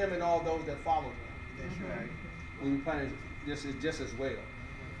well. Him and all those that follow him. That's right. Will be punished just as well.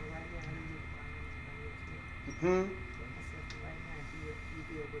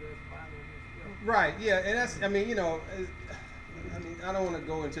 Right. Yeah, and that's. I mean, I don't want to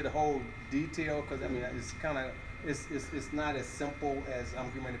go into the whole detail because it's kind of. It's not as simple as I'm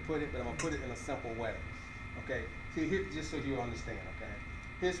going to put it, but I'm going to put it in a simple way. Okay? See, here, just so you understand, okay?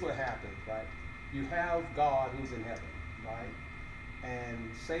 Here's what happens, right? You have God who's in heaven, right?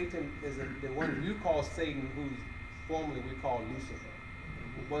 And Satan is the one you call Satan, who's formerly we call Lucifer,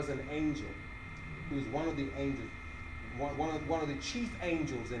 who was an angel, who's one of the angels, one of the chief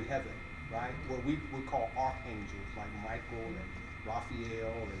angels in heaven, right? What we call archangels, like Michael and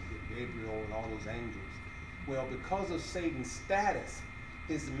Raphael and Gabriel and all those angels. Well, because of Satan's status,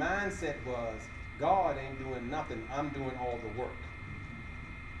 his mindset was, God ain't doing nothing, I'm doing all the work.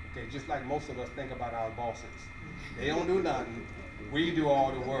 Okay, just like most of us think about our bosses. They don't do nothing, we do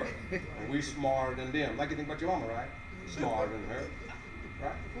all the work. And we smarter than them. Like you think about your mama, right? Smarter than her,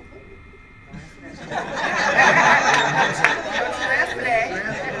 right?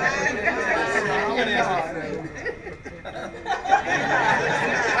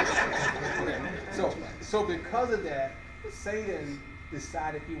 So because of that, Satan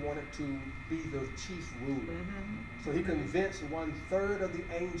decided he wanted to be the chief ruler. So he convinced 1/3 of the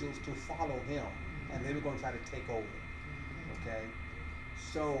angels to follow him, and they were going to try to take over. Okay?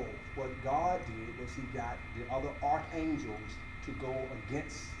 So what God did was he got the other archangels to go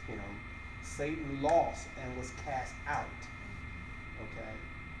against him. Satan lost and was cast out. Okay?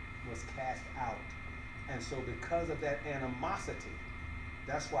 Was cast out. And so because of that animosity,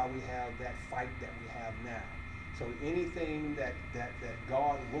 that's why we have that fight that we have now. So anything that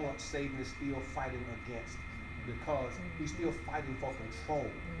God wants, Satan is still fighting against because he's still fighting for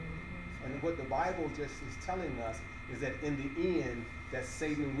control. And what the Bible just is telling us is that in the end, that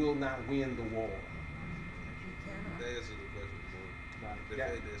Satan will not win the war. That answers the question. Right. The Yeah.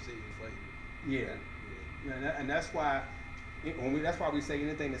 fact that Satan's fighting. Yeah. And that's why, that's why we say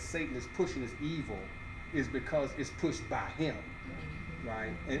anything that Satan is pushing is evil, is because it's pushed by him,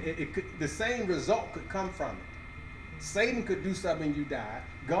 right? And the same result could come from it. Satan could do something and you die.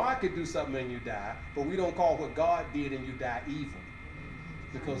 God could do something and you die, but we don't call what God did and you die evil,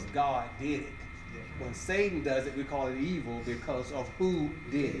 because God did it. When Satan does it, we call it evil because of who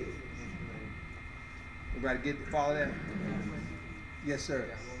did it. Everybody follow that? Yes, sir. I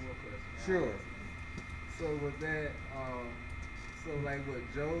got one more question. Sure. So with that, so like with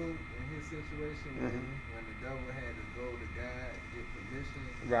Job in his situation, when the devil had to go to God to get permission.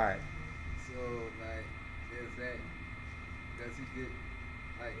 Right. So like, does he get,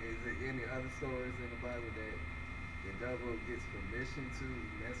 like, is there any other stories in the Bible that the devil gets permission to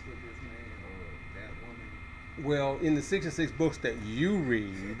mess with this man or that woman? Well, in the 66 books that you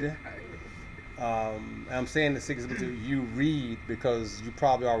read, I'm saying the 66 books that you read because you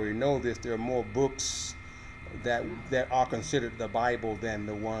probably already know this, there are more books that are considered the Bible than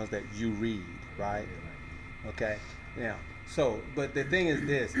the ones that you read, right? Okay. Now, but the thing is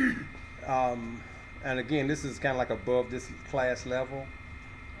this, and again, this is kind of like above this class level,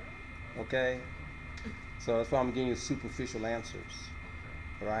 okay? So that's why I'm giving you superficial answers,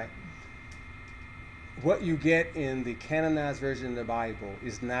 all right? What you get in the canonized version of the Bible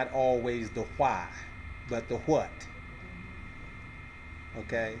is not always the why, but the what,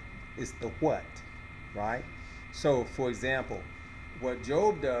 okay? It's the what, right? So, for example, what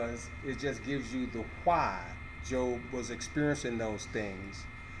Job does, it just gives you the why Job was experiencing those things,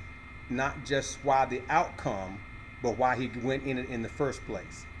 not just why the outcome, but why he went in it in the first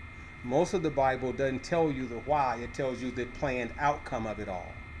place. Most of the Bible doesn't tell you the why, it tells you the planned outcome of it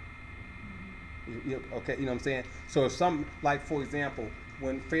all. Okay, you know what I'm saying? So if like for example,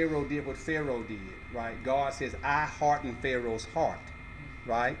 when Pharaoh did what Pharaoh did, right? God says, I hardened Pharaoh's heart,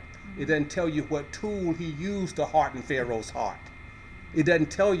 right? It doesn't tell you what tool he used to harden Pharaoh's heart. It doesn't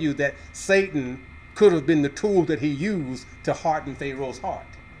tell you that Satan could have been the tool that he used to harden Pharaoh's heart.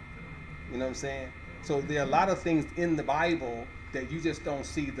 You know what I'm saying? So there are a lot of things in the Bible that you just don't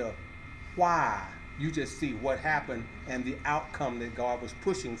see the why. You just see what happened and the outcome that God was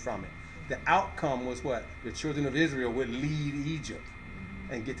pushing from it. The outcome was what? The children of Israel would leave Egypt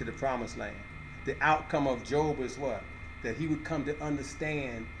and get to the promised land. The outcome of Job is what? That he would come to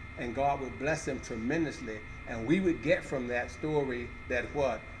understand and God would bless him tremendously. And we would get from that story that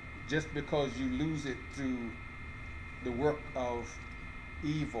what? Just because you lose it through the work of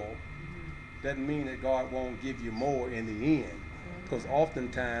evil doesn't mean that God won't give you more in the end. Because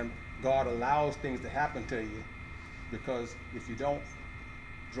oftentimes God allows things to happen to you because if you don't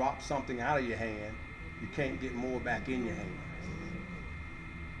drop something out of your hand, you can't get more back in your hand.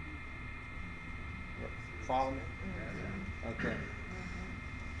 Follow me? Okay.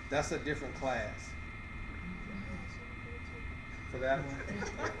 That's a different class. For that one?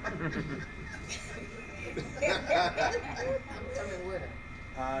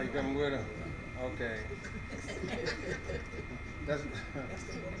 You coming with her? Okay. That's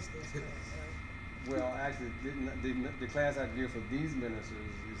well, actually, the class I give for these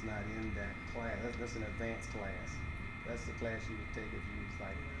ministers is not in that class. That's an advanced class. That's the class you would take if you was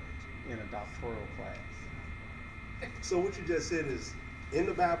like in a doctoral class. So what you just said is in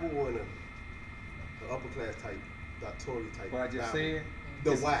the Bible or in the upper class type, doctoral type? What I just said?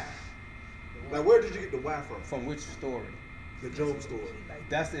 The why. Like, where did you get the why from? From which story? The Job story.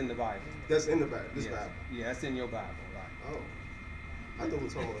 That's in the Bible. That's in the Bible. This yes. Bible. Yeah, that's in your Bible, right? Oh, I thought we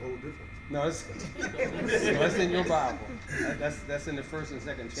were talking about a whole different. No, it's in your Bible. That's in the first and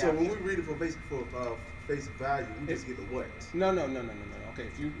second chapter. So when we read it for face value, we just get the what? No. Okay,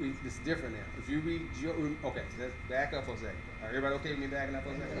 if you read, it's different now. If you read, okay, let's back up for a second. Are everybody okay with me backing up for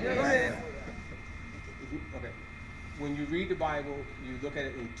a second? Yeah, go ahead. Okay. When you read the Bible, you look at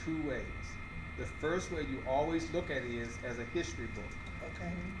it in two ways. The first way you always look at it is as a history book.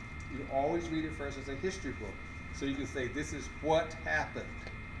 Okay. You always read it first as a history book. So you can say, this is what happened.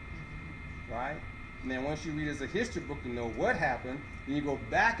 Right? And then once you read it as a history book, you know what happened. Then you go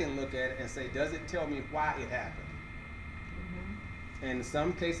back and look at it and say, does it tell me why it happened? Mm-hmm. And in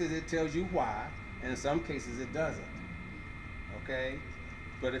some cases it tells you why, and in some cases it doesn't. Okay?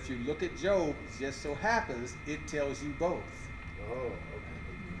 But if you look at Job, it just so happens it tells you both. Oh,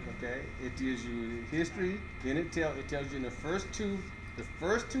 okay. It gives you history, then it tells you in the first two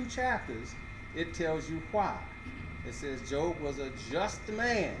chapters, it tells you why. It says Job was a just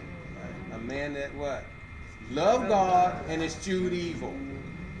man, a man that what? Loved God and eschewed evil.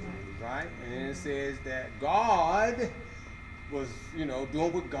 right? And then it says that God was, you know,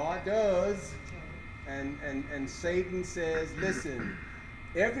 doing what God does, and Satan says, listen,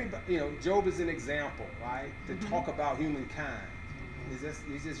 everybody, you know, Job is an example, right, to talk about humankind.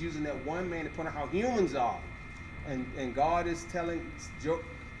 He's just using that one man to point out how humans are, and God is telling Job,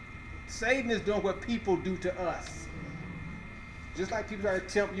 Satan is doing what people do to us, just like people try to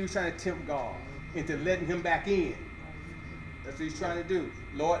tempt you, trying to tempt God into letting him back in. That's what he's trying to do.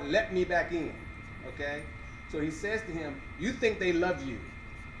 Lord, let me back in. Okay? So he says to him, you think they love you.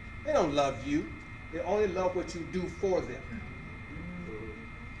 They don't love you. They only love what you do for them.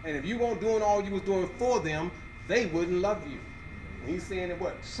 And if you weren't doing all you was doing for them, they wouldn't love you. And he's saying that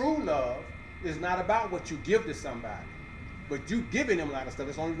what? True love is not about what you give to somebody, but you giving them a lot of stuff.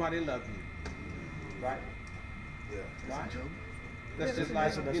 That's the only reason why they love you. Right? Yeah. Right? That's just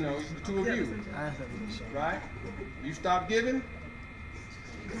like, you know, the two of you. Right? You stop giving.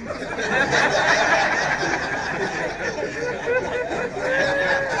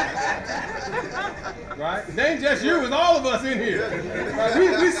 Right? It ain't just you, it's all of us in here. Right?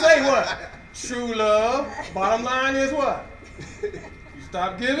 We say what? True love. Bottom line is what? You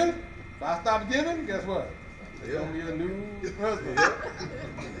stop giving. If I stop giving, guess what? There's gonna be a new husband.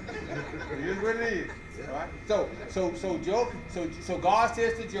 It is what it is. Right? So God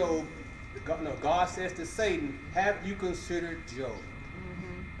says to Job, God says to Satan, have you considered Job?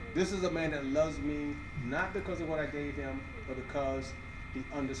 This is a man that loves me, not because of what I gave him, but because he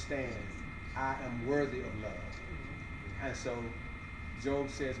understands I am worthy of love. And so Job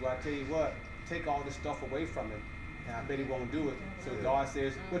says, well, I tell you what, take all this stuff away from him, and I bet he won't do it. So God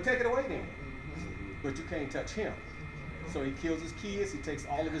says, well, take it away then. But you can't touch him. So he kills his kids, he takes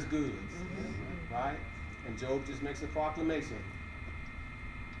all of his goods. Right? And Job just makes a proclamation.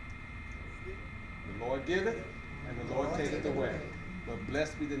 The Lord giveth, and the Lord taketh away. But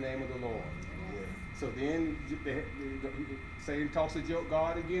blessed be the name of the Lord. So then Satan talks to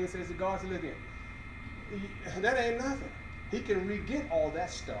God again and says to God, look at, that ain't nothing. He can re-get all that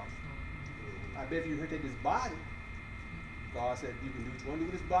stuff. I bet if you take his body, God said you can do what you want to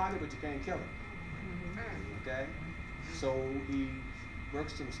do with his body, but you can't kill him. Okay? So he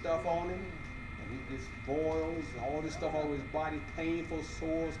works some stuff on him, and he gets boils and all this stuff all over his body, painful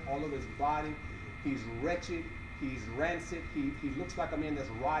sores all over his body. He's wretched. He's rancid. He looks like a man that's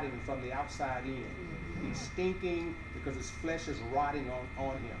rotting from the outside in. He's stinking because his flesh is rotting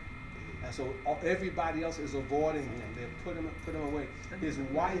on him. And so everybody else is avoiding him. They put him away. His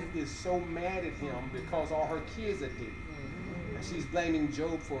wife is so mad at him because all her kids are dead. And she's blaming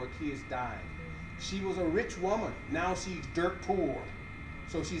Job for her kids dying. She was a rich woman. Now she's dirt poor.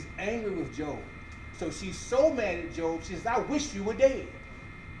 So she's angry with Job. So she's so mad at Job, she says, I wish you were dead.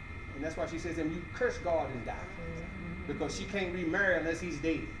 And that's why she says to him, you curse God and die. Because she can't remarry unless he's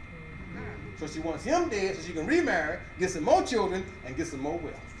dead. So she wants him dead so she can remarry, get some more children, and get some more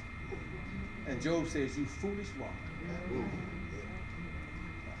wealth. And Job says, you foolish woman.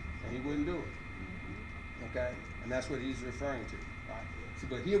 And he wouldn't do it. Okay? And that's what he's referring to. Right? See,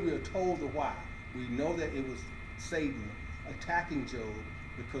 but here we are told the why. We know that it was Satan attacking Job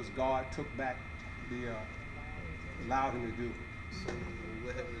because God took back allowed him to do it. So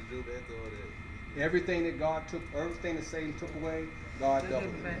what happened to Job after all that? Everything that God took, everything that Satan took away, God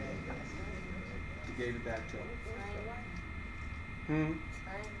doubled it. He gave it back to him.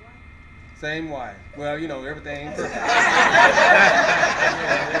 Same wife. Well, you know, everything ain't perfect.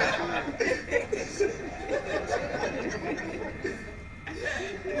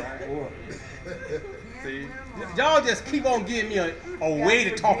 See, y'all just keep on giving me a way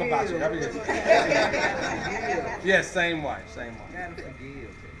to talk about you. Yes, same wife, same wife.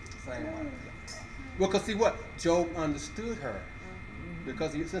 Same wife. Well, because see what? Job understood her.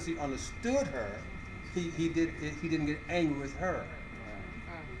 Because since he understood her, he didn't get angry with her.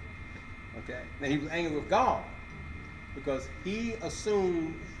 Okay? Now he was angry with God because he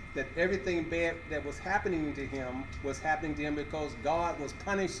assumed that everything bad that was happening to him was happening to him because God was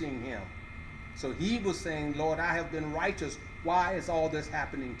punishing him. So he was saying, Lord, I have been righteous. Why is all this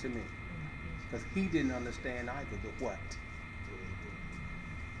happening to me? Because he didn't understand either the what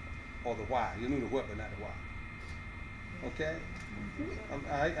or the why. You knew the what, but not the why. Okay?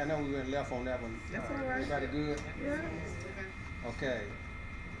 I know we went left on that one. That's all right. Everybody good? Yeah. Okay.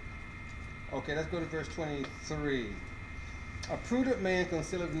 Okay, let's go to verse 23. A prudent man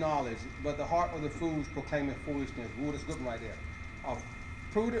concealeth knowledge, but the heart of the fools proclaimeth foolishness. Ooh, that's good right there. A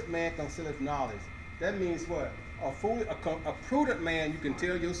prudent man concealeth knowledge. That means what? A prudent man you can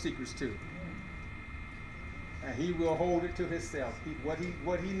tell your secrets to. And he will hold it to himself. What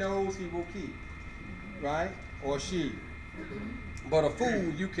he knows he will keep. Right? Or she. But a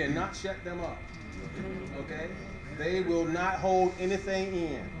fool, you cannot shut them up. Okay? They will not hold anything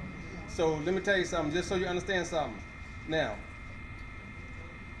in. So let me tell you something, just so you understand something. Now,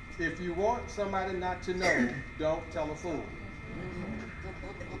 if you want somebody not to know, don't tell a fool.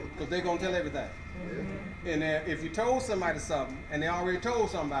 Because they're going to tell everything. And if you told somebody something, and they already told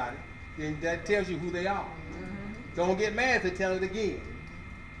somebody, then that tells you who they are. Don't get mad if they tell it again.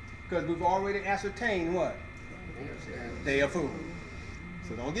 Because we've already ascertained what? They are fools.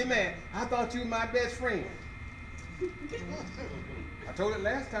 So don't get mad. I thought you were my best friend. I told it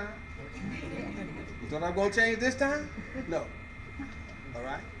last time. You thought I was going to change this time? No. All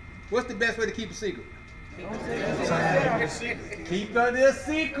right? What's the best way to keep a secret? Keep it a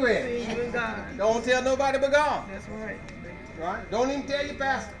secret. Don't tell nobody but God. That's right. Right? Don't even tell your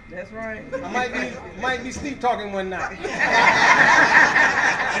pastor. That's right. I might be sleep talking one night. You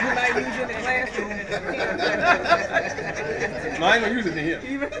might use it in the classroom. No, I ain't gonna use it in here.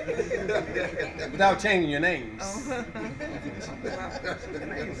 Without changing your names.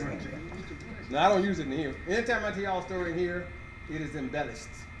 No, I don't use it in here. Anytime I tell y'all a story in here, it is embellished.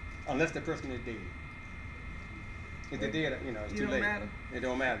 Unless the person is dead. If they're dead, you know, it's too late. Matter. It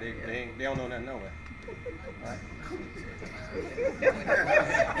don't matter. They don't know nothing nowhere. Right?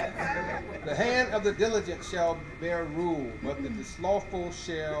 The hand of the diligent shall bear rule, but the slothful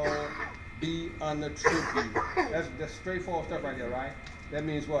shall be under tribute. That's straightforward stuff right there, right? That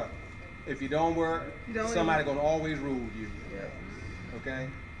means what? If you don't work, somebody's gonna always rule you. Okay?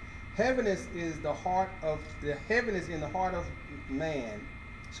 Heaviness is in the heart of man.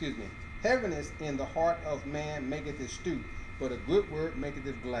 Excuse me. Heaviness in the heart of man maketh it stoop, but a good word maketh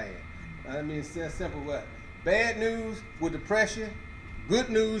it glad. Now, that means simple what? Bad news will depress you. Good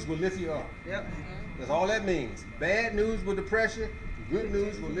news will lift you up. Yep. That's all that means. Bad news will depress you. Good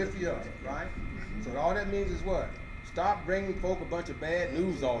news will lift you up. Right? So all that means is what? Stop bringing folk a bunch of bad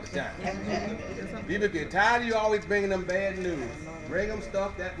news all the time. People get tired of you always bringing them bad news. Bring them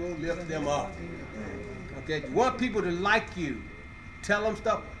stuff that will lift them up. Okay? You want people to like you. Tell them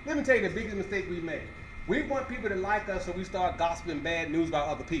stuff. Let me tell you the biggest mistake we make. We want people to like us, so we start gossiping bad news about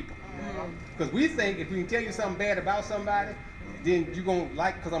other people. Because we think if we can tell you something bad about somebody, then you're going to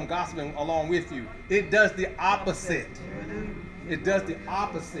like because I'm gossiping along with you. It does the opposite. It does the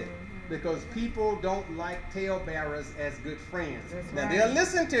opposite. Because people don't like talebearers as good friends. Now, they'll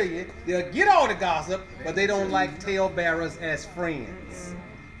listen to you. They'll get all the gossip, but they don't like talebearers as friends.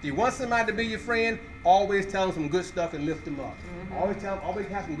 If you want somebody to be your friend, always tell them some good stuff and lift them up. Always have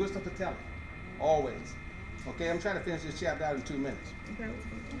some good stuff to tell them. Always. Okay, I'm trying to finish this chapter out in 2 minutes.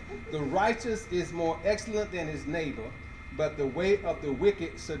 The righteous is more excellent than his neighbor, but the way of the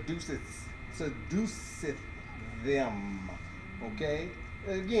wicked seduceth them. Okay?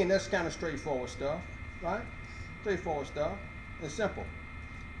 Again, that's kind of straightforward stuff, right? Straightforward stuff. It's simple.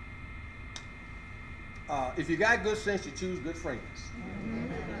 If you got good sense, you choose good friends.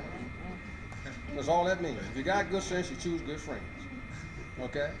 That's all that means. If you got good sense, you choose good friends.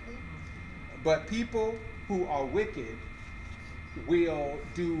 Okay? But people who are wicked will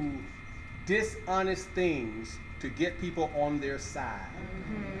do dishonest things to get people on their side.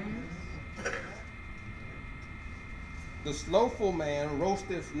 The slothful man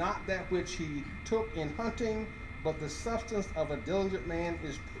roasteth not that which he took in hunting, but the substance of a diligent man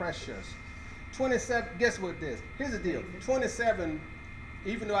is precious. 27, guess what this? Here's the deal. 27,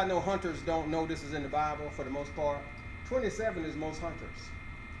 even though I know hunters don't know this is in the Bible for the most part, 27 is most hunters.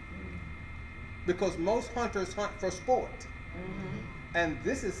 Because most hunters hunt for sport. And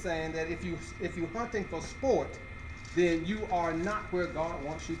this is saying that if you're hunting for sport, then you are not where God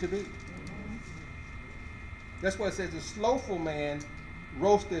wants you to be. That's why it says the slothful man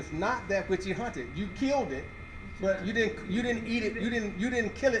roasteth not that which he hunted. You killed it, but you didn't eat it. You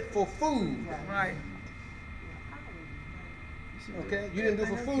didn't kill it for food. Right. Okay? You didn't do it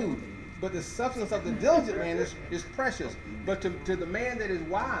for food. But the substance of the diligent man is precious. But to the man that is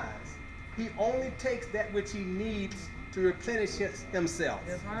wise, he only takes that which he needs to replenish himself.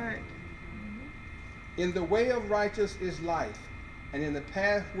 That's right. In the way of righteous is life, and in the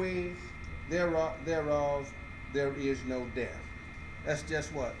pathway thereof there is no death. That's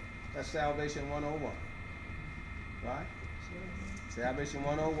just what? That's Salvation 101. Right? Salvation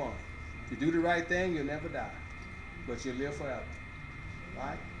 101. If you do the right thing, you'll never die. But you'll live forever.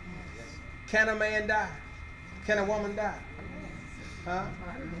 Right? Can a man die? Can a woman die? Huh?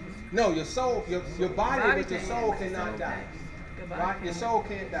 No, your soul, your body, but your soul cannot die. Right? Your soul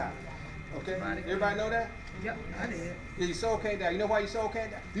can't die. Okay? Everybody know that? Yep, I did. Yeah, your soul can't die. You know why your soul can't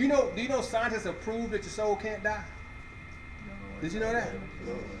die? Do you know scientists have proved that your soul can't die? Did you know that?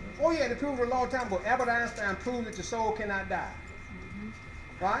 Oh yeah, they proved it a long time ago. Albert Einstein proved that your soul cannot die.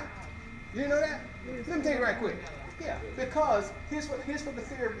 Right? You know that? Let me tell you right quick. Yeah, because here's what the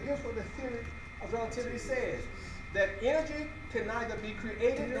theory of relativity says. That energy can neither be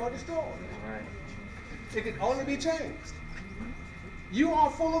created nor destroyed. Right. It can only be changed. You are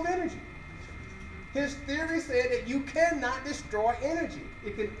full of energy. His theory said that you cannot destroy energy.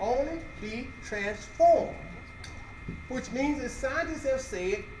 It can only be transformed. Which means that scientists have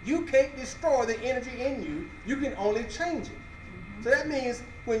said you can't destroy the energy in you. You can only change it. So that means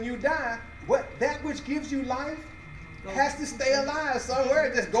when you die, that which gives you life has to stay alive somewhere.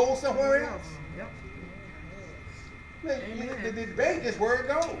 It just goes somewhere else. Yep. The debate is where it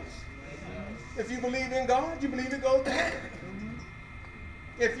goes. If you believe in God, you believe it goes to heaven.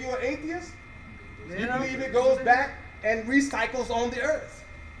 If you're an atheist, you believe it goes back and recycles on the earth.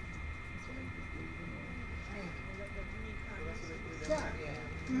 Right.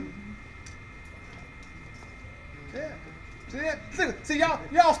 Yeah. See,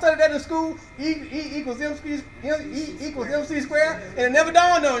 y'all studied that in school. E equals MC squared, and it never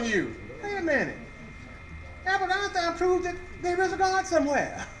dawned on you. Wait a minute. Albert Einstein proved that there is a God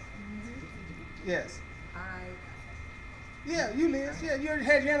somewhere. Yes. Yeah, you Liz. Yeah, you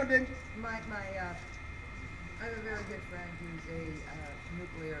had your hand up, didn't you? I have a very good friend who's a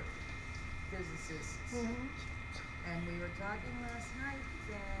nuclear physicist. And we were talking last night,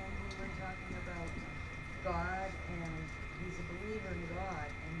 and we were talking about God, and he's a believer in God,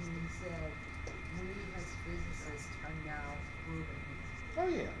 and he said, we as physicists are now proving it. Oh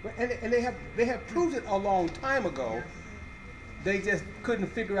yeah, and they have proved it a long time ago. They just couldn't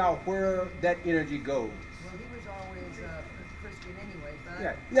figure out where that energy goes. Well, he was always a Christian anyway, but...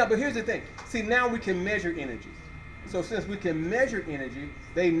 Yeah. No, but here's the thing. See, now we can measure energy. So since we can measure energy,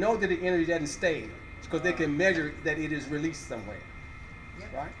 they know that the energy doesn't stay because they can measure that it is released somewhere.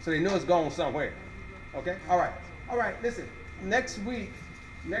 Yep. Right? So they know it's gone somewhere. Okay? All right, listen. Next week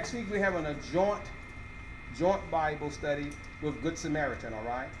we're having a joint Bible study with Good Samaritan, all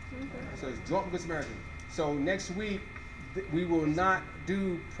right? So it's joint with Good Samaritan. So next week, we will not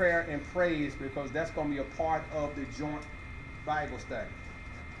do prayer and praise because that's going to be a part of the joint Bible study.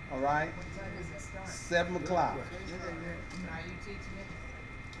 All right? What time does it start? 7 o'clock. Are you teaching it?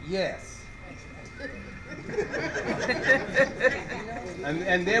 Yes.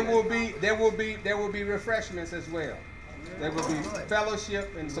 and there will be refreshments as well. There will be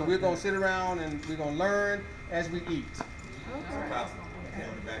fellowship, and so we're going to sit around and we're going to learn as we eat.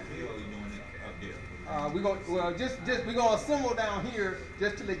 We're gonna assemble down here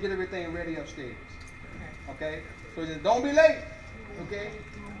just till they get everything ready upstairs. Okay? So just don't be late. Okay?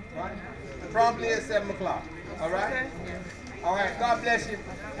 Right? Promptly at 7 o'clock. All right? All right. God bless you.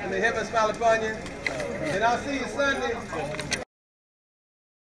 And may heaven smile upon you. And I'll see you Sunday.